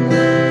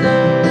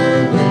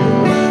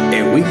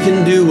 And we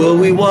can do what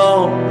we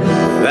want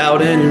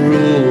without any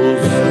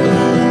rules.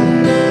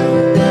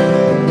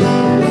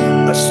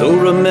 I so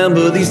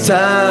remember these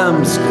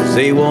times, 'cause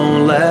they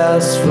won't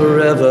last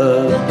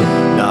forever,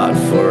 not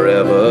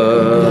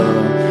forever.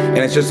 And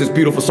it's just this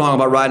beautiful song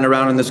about riding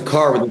around in this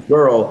car with this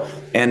girl.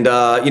 And,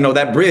 you know,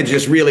 that bridge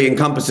just really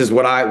encompasses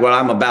what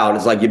I'm about.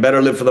 It's like, you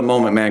better live for the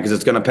moment, man, because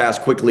it's going to pass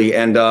quickly.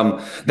 And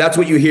that's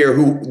what you hear,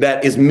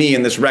 that is me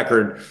in this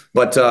record.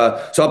 But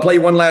so I'll play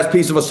you one last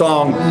piece of a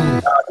song.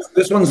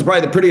 This one's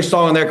probably the prettiest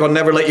song on there, called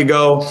Never Let You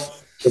Go.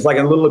 It's like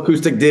a little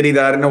acoustic ditty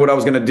that I didn't know what I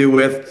was going to do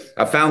with.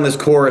 I found this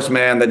chorus,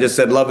 man, that just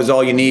said, love is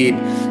all you need.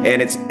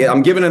 And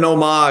I'm giving an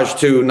homage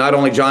to not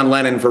only John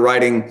Lennon for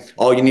writing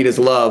All You Need Is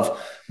Love,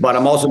 but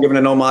I'm also giving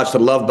an homage to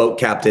Love Boat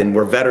Captain,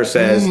 where Vedder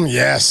says,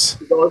 yes,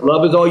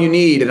 love is all you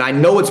need. And I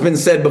know it's been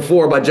said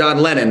before by John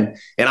Lennon.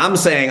 And I'm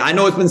saying, I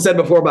know it's been said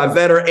before by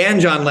Vedder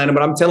and John Lennon,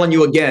 but I'm telling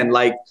you again,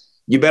 like,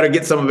 you better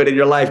get some of it in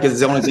your life, because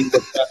it's the only thing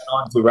that's passing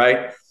on to,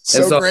 right?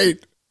 So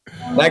great.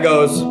 That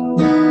goes.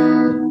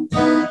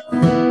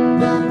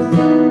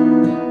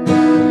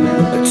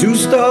 Two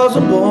stars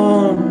are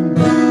born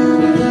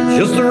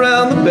just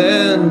around the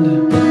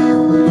bend.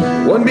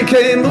 One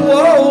became the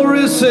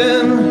walrus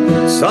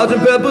in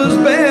Sergeant Pepper's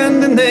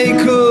band, and they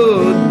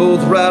could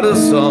both write a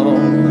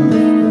song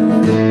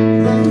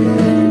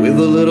with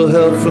a little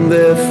help from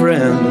their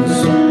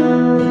friends.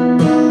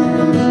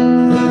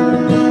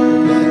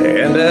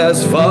 And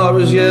as far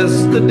as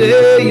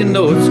yesterday, you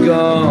know it's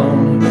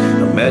gone.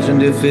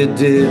 Imagine if it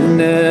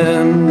didn't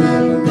end.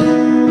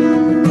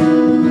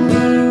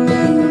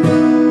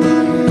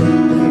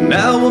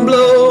 Now we're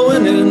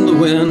blowing in the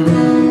wind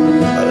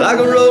like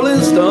a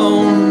rolling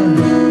stone.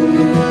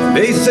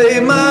 They say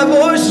my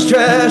voice is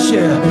trash,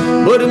 yeah,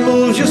 but it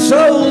moves your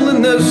soul,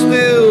 and they're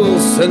still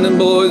sending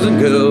boys and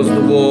girls to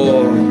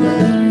war.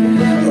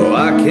 Oh,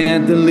 I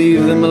can't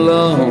leave them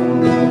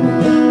alone.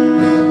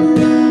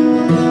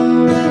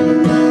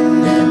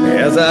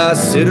 As I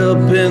sit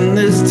up in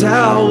this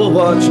tower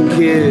watching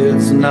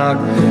kids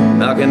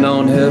knocking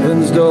on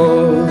heaven's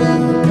door.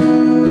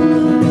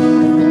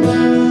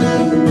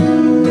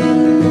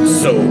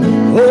 So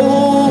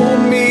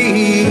hold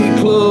me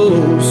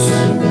close,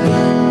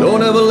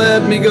 don't ever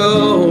let me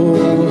go.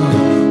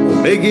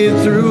 We'll make it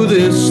through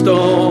this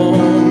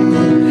storm,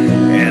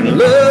 and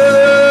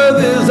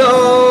love is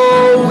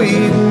all we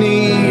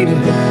need.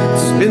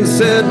 It's been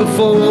said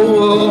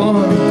before,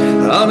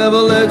 I'll never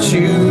let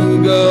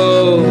you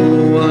go,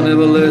 I'll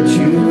never let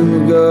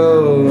you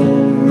go.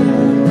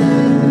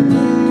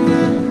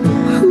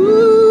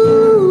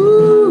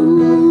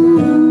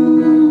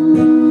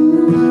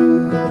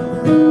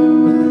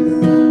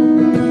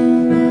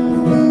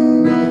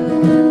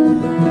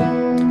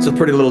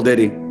 Pretty little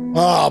ditty.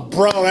 Oh,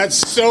 bro, that's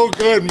so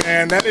good,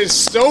 man. That is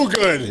so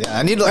good. Yeah,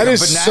 I need like a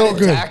banana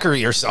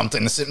daiquiri or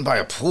something sitting by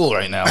a pool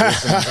right now.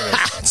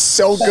 It's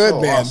so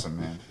good, man. Awesome,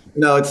 man.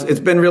 No, it's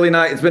been really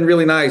nice. It's been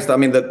really nice. I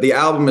mean, the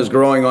album is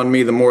growing on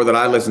me the more that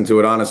I listen to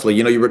it, honestly.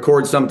 You know, you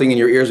record something and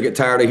your ears get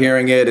tired of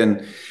hearing it,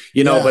 and,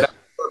 you know, but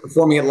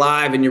performing it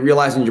live and you're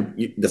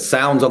realizing the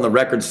sounds on the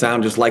record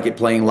sound just like it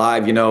playing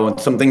live, you know, and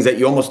some things that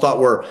you almost thought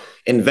were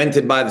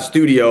invented by the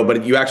studio,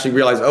 but you actually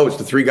realize, oh, it's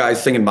the three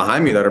guys singing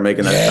behind me that are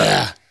making that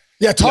sound.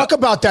 Yeah, talk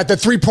about that, the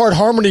 3-part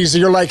harmonies.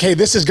 You're like, hey,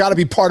 this has got to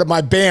be part of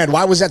my band.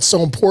 Why was that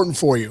so important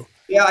for you?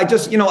 Yeah, I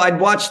just, you know, I'd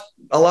watched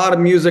a lot of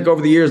music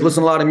over the years,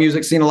 listened to a lot of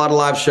music, seen a lot of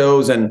live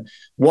shows. And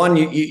one,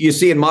 you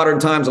see in modern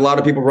times, a lot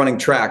of people running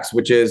tracks,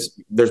 which is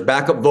there's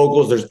backup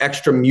vocals, there's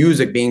extra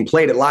music being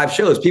played at live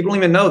shows. People don't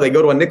even know. They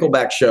go to a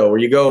Nickelback show, or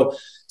you go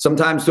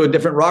sometimes to a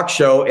different rock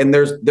show, and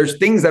there's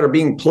things that are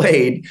being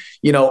played,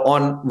 you know,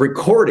 on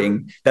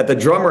recording that the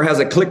drummer has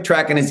a click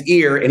track in his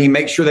ear and he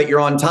makes sure that you're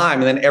on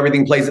time, and then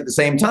everything plays at the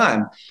same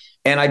time.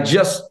 And I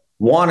just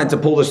wanted to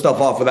pull this stuff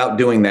off without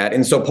doing that.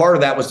 And so part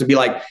of that was to be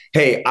like,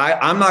 hey,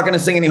 I'm not going to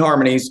sing any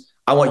harmonies.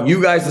 I want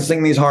you guys to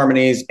sing these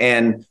harmonies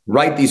and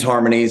write these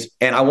harmonies.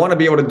 And I want to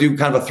be able to do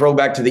kind of a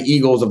throwback to the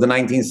Eagles of the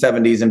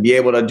 1970s and be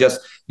able to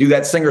just do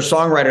that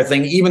singer-songwriter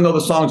thing. Even though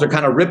the songs are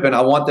kind of ripping,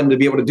 I want them to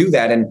be able to do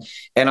that.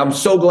 And I'm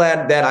so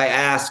glad that I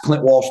asked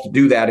Clint Walsh to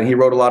do that. And he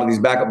wrote a lot of these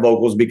backup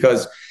vocals,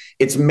 because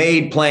it's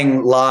made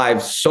playing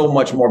live so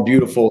much more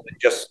beautiful than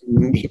just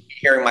me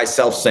hearing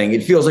myself sing.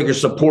 It feels like you're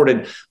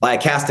supported by a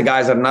cast of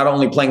guys that are not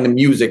only playing the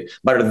music,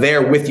 but are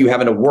there with you,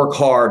 having to work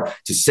hard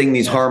to sing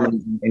these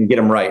harmonies and get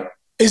them right.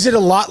 Is it a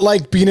lot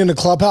like being in a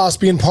clubhouse,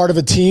 being part of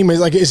a team?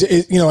 Is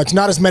it, you know, it's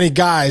not as many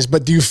guys,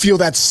 but do you feel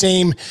that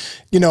same,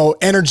 you know,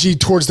 energy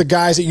towards the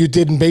guys that you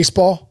did in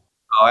baseball?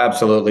 Oh,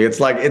 absolutely. It's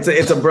like it's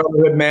a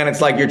brotherhood, man.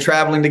 It's like you're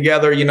traveling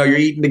together, you know, you're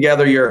eating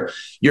together, you're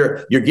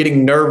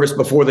getting nervous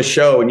before the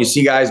show, and you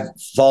see guys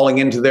falling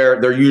into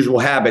their usual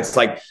habits.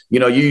 Like, you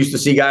know, you used to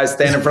see guys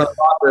stand in front of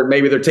the locker,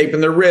 maybe they're taping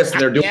their wrists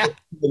and they're doing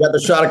they got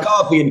their shot of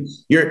coffee, and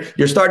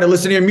you're starting to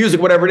listen to your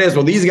music, whatever it is.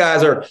 Well, these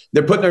guys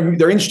they're putting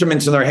their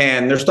instruments in their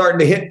hand, they're starting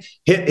to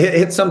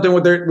hit something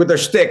with their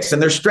sticks,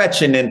 and they're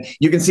stretching, and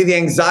you can see the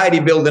anxiety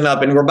building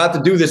up, and we're about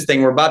to do this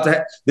thing. We're about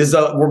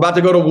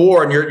to go to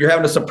war, and you're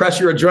having to suppress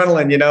your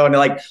adrenaline. You know, and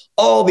like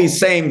all these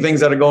same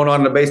things that are going on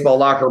in the baseball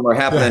locker room are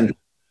happening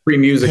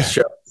pre-music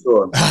show.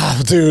 Sure.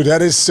 Oh, dude,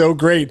 that is so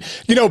great.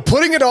 You know,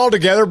 putting it all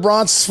together,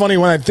 Bronson, it's funny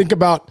when I think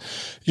about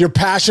your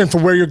passion for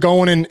where you're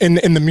going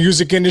in the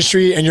music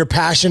industry and your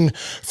passion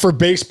for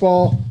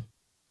baseball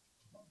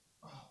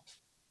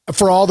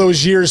for all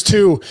those years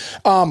too.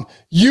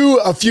 You,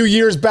 a few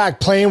years back,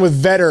 playing with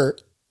Vedder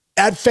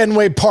at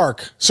Fenway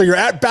Park. So you're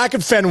back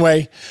at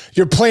Fenway,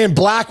 you're playing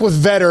Black with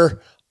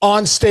Vedder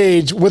on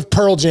stage with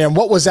Pearl Jam.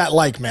 What was that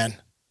like, man?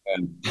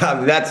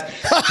 That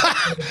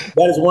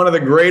is one of the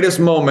greatest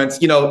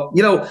moments. You know,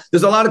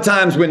 there's a lot of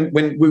times when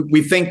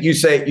we think you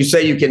say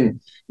you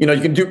can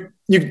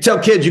tell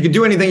kids you can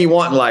do anything you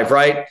want in life,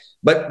 right?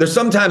 But there's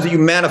sometimes that you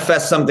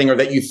manifest something, or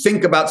that you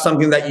think about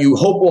something that you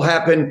hope will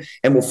happen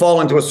and will fall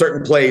into a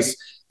certain place,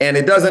 and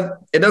it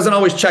doesn't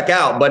always check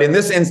out. But in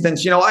this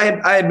instance, you know, I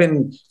had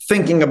been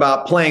thinking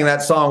about playing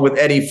that song with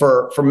Eddie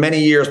for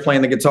many years,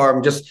 playing the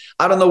guitar.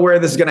 I don't know where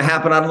this is going to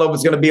happen. I don't know if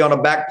it's going to be on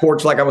a back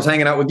porch like I was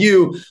hanging out with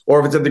you, or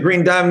if it's at the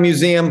Green Diamond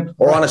Museum,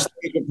 or on a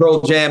stage with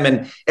Pearl Jam.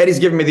 And Eddie's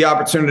given me the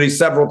opportunity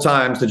several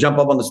times to jump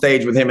up on the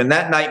stage with him. And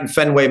that night in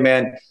Fenway,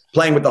 man,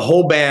 playing with the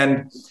whole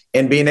band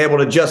and being able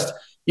to just,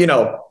 you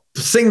know,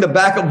 sing the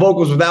backup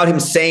vocals without him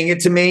saying it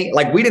to me.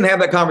 Like, we didn't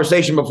have that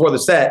conversation before the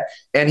set,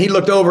 and he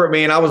looked over at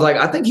me and I was like,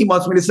 I think he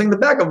wants me to sing the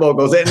backup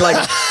vocals. And like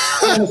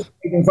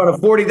in front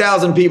of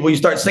 40,000 people, you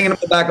start singing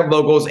the backup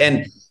vocals,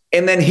 and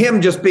then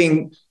him just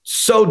being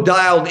so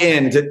dialed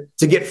in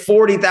to get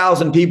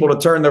 40,000 people to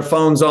turn their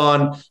phones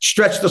on,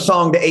 stretch the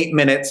song to 8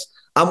 minutes.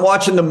 I'm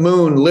watching the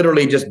moon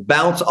literally just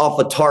bounce off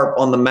a tarp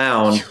on the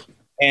mound.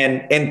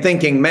 And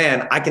thinking,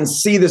 man, I can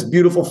see this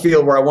beautiful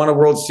field where I won a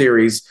World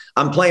Series.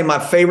 I'm playing my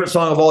favorite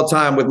song of all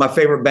time with my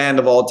favorite band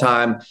of all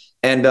time.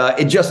 And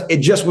it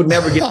just would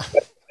never get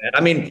better.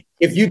 I mean,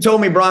 if you told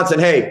me, Bronson,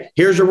 hey,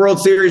 here's your World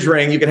Series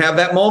ring, you can have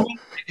that moment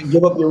and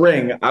give up your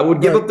ring, I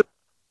would give up the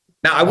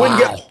 – now, I wouldn't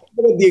give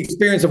up the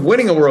experience of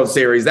winning a World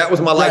Series. That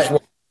was my life's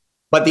work.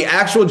 But the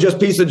actual just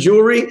piece of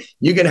jewelry,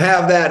 you can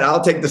have that.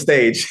 I'll take the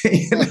stage.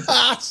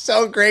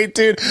 So great,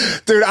 dude.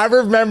 Dude, I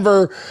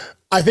remember –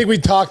 I think we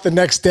talked the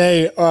next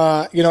day,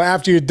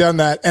 after you'd done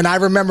that. And I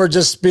remember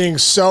just being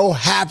so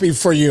happy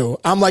for you.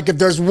 I'm like, if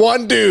there's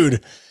one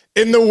dude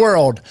in the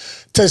world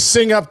to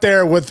sing up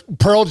there with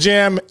Pearl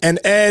Jam and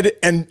Ed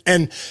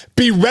and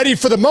be ready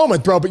for the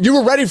moment, bro. But you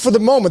were ready for the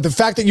moment. The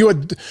fact that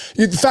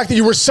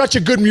you were such a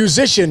good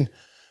musician,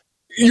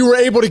 you were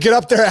able to get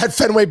up there at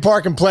Fenway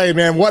Park and play,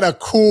 man. What a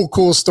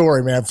cool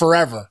story, man.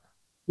 Forever.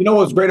 You know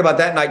what's great about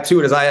that night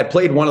too is I had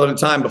played one other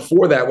time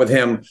before that with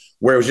him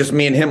where it was just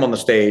me and him on the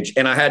stage,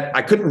 and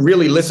I couldn't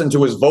really listen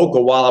to his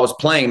vocal while I was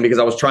playing because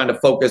I was trying to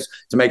focus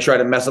to make sure I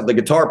didn't mess up the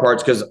guitar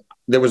parts because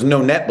there was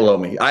no net below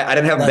me. I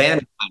didn't have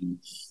band time.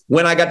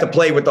 When I got to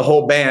play with the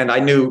whole band, I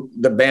knew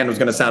the band was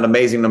going to sound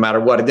amazing no matter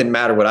what. It didn't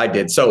matter what I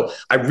did. So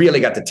I really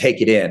got to take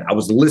it in. I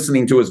was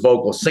listening to his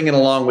vocals, singing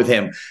along with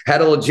him,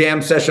 had a little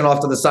jam session off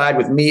to the side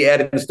with me,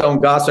 Ed, and Stone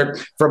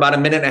Gossard for about a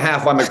minute and a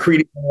half. I'm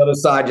McCready on the other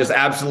side, just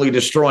absolutely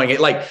destroying it.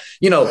 Like,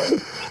 you know,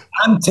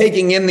 I'm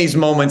taking in these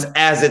moments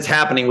as it's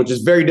happening, which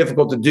is very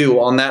difficult to do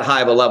on that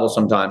high of a level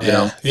sometimes, you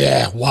know?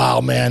 Yeah.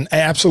 Wow, man.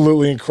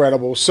 Absolutely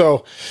incredible.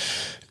 So,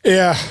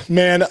 yeah,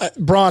 man,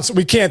 Bronson,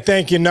 we can't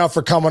thank you enough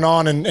for coming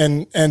on,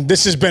 and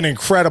this has been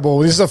incredible.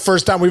 This is the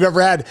first time we've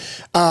ever had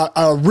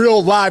a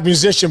real live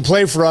musician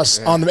play for us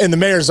in the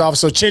mayor's office.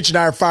 So Chinch and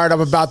I are fired up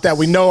about that.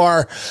 We know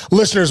our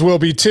listeners will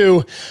be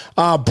too.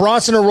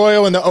 Bronson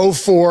Arroyo in the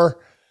 04.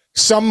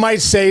 Some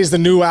might say is the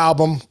new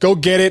album. Go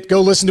get it.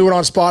 Go listen to it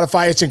on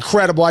Spotify. It's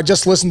incredible. I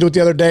just listened to it the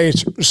other day.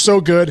 It's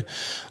so good.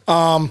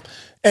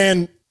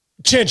 And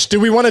Chinch, do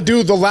we want to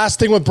do the last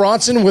thing with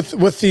Bronson with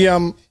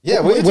the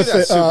yeah, we can do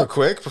that super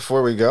quick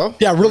before we go.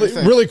 Yeah,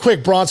 really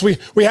quick, Bronson.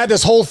 We had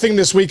this whole thing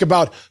this week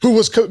about who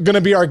was going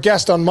to be our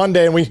guest on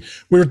Monday, and we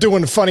were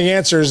doing funny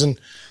answers, and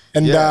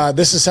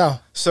this is how.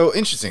 So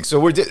interesting.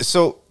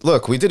 So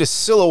look, we did a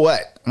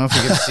silhouette. I don't know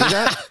if you can see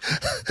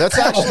that. That's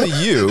actually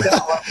you.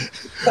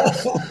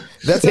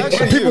 That's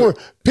actually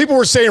people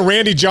were saying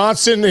Randy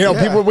Johnson. You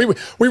know,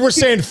 we were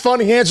saying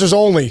funny answers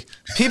only.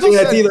 People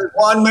said it's either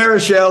Juan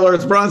Marichal or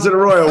it's Bronson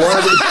Arroyo.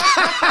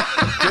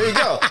 There you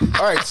go.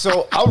 All right,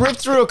 so I'll rip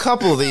through a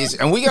couple of these,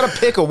 and we got to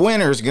pick a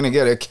winner. Who's going to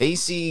get a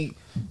Casey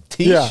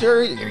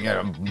T-shirt? You're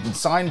going to get a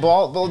signed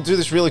ball. We'll do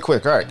this really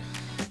quick. All right.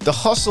 The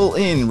Hustle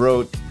In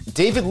wrote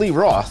David Lee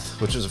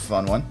Roth, which is a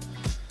fun one.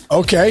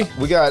 Okay.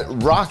 We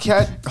got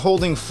Rocket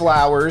holding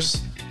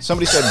flowers.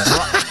 Somebody said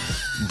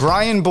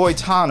Brian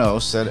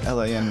Boitano said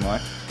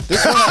Lany.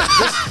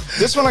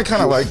 This one I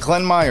kind of like.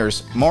 Glenn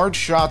Myers, Marge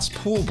Schott's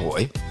pool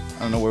boy. I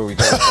don't know where we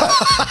go with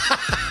that.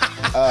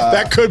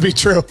 That could be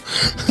true.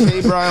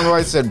 K. Brian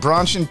White said,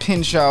 Bronson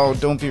Pinchot,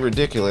 don't be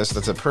ridiculous.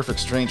 That's a Perfect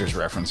Strangers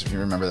reference, if you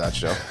remember that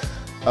show.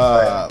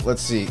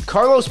 Let's see.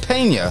 Carlos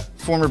Pena,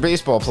 former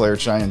baseball player,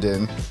 chimed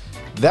in.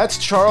 That's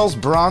Charles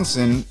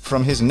Bronson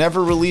from his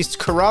never-released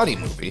karate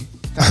movie.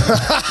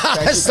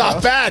 That's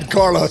not bad,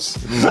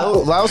 Carlos.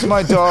 Louse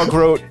My Dog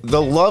wrote,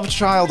 the love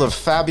child of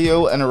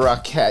Fabio and a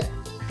Roquette.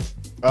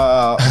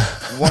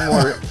 One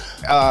more.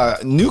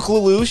 Nuke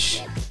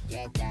Lelouch,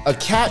 a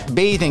cat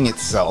bathing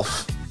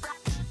itself.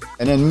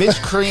 And then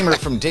Mitch Kramer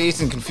from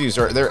Dazed and Confused.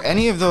 Are there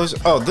any of those?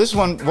 Oh, this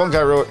one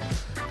guy wrote,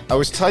 I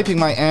was typing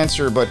my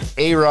answer, but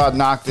A-Rod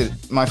knocked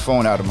my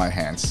phone out of my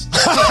hands.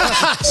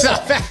 I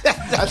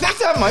think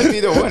that might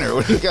be the winner.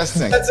 What do you guys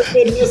think? That's a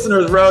good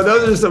listeners, bro.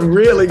 Those are some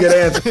really good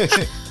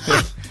answers.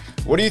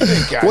 What do you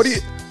think, guys?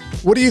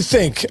 What do you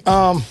think?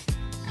 I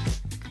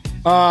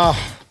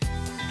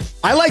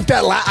like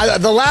that.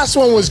 The last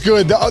one was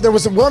good. There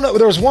was one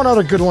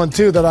other good one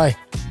too that I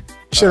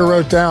should have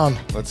wrote down.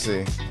 Let's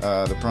see.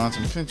 The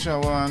Bronson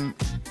Pinchot one.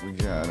 We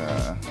got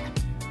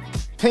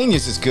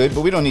Pena's is good,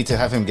 but we don't need to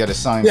have him get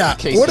assigned. Yeah.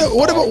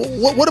 What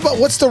about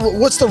what's the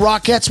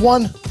Rockettes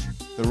one?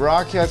 The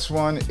Rockettes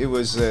one. It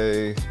was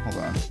a. Hold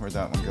on. Where'd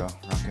that one go?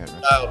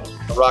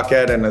 A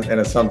Rocket and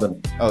a something.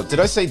 Oh,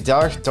 did I say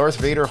Darth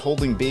Vader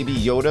holding baby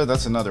Yoda?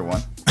 That's another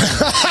one.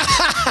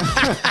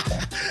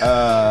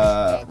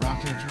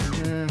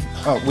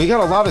 Oh, we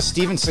got a lot of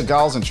Steven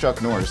Seagals and Chuck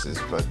Norris's,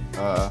 but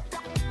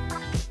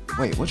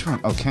wait, which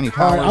one? Oh, Kenny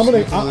Powers. All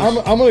right,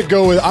 I'm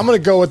gonna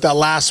go with that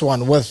last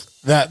one with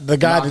the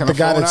guy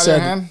that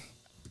said.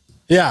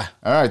 Yeah.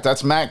 All right,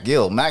 that's Matt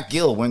Gill. Matt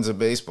Gill wins a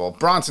baseball.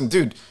 Bronson,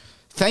 dude,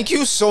 thank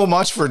you so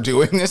much for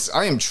doing this.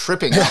 I am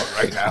tripping out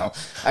right now.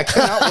 I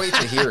cannot wait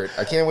to hear it.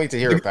 I can't wait to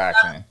hear it back,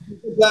 man.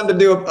 It's time to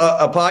do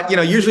a pod. You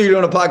know, usually you're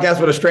doing a podcast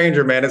with a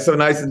stranger, man. It's so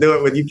nice to do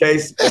it with you,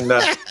 Case. And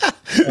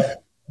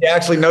you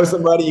actually know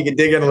somebody, you can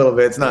dig in a little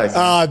bit. It's nice.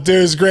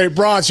 Dude, it's great.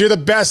 Bronze, you're the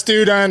best,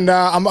 dude. And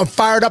I'm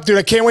fired up, dude.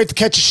 I can't wait to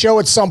catch a show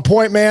at some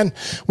point, man,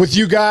 with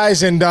you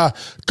guys. And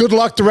good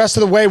luck the rest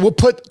of the way. We'll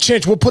put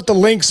the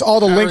links, all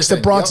the links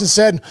that Bronson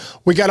said.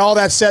 We got all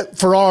that set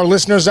for all our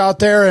listeners out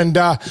there. And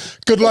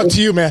good luck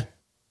to you, man.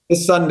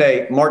 This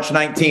Sunday, March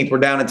 19th, we're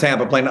down in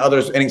Tampa playing the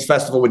Others Innings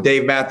Festival with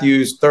Dave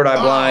Matthews, Third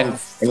Eye Blind,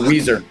 and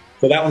Weezer.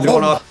 So that one's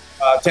going off.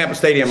 Tampa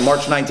Stadium,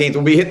 March 19th.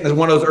 We'll be hitting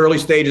one of those early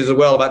stages as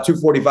well, about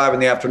 2:45 in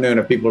the afternoon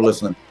if people are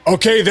listening.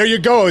 Okay, there you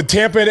go.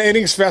 Tampa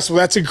Innings Festival.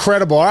 That's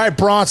incredible. All right,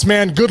 Bronze,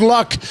 man. Good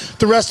luck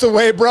the rest of the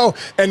way, bro.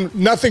 And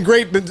nothing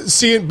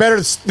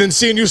better than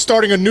seeing you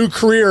starting a new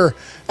career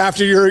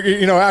after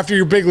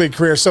your big league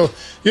career. So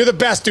you're the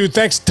best, dude.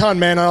 Thanks a ton,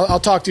 man.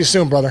 I'll talk to you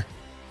soon, brother.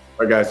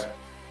 All right, guys.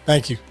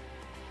 Thank you.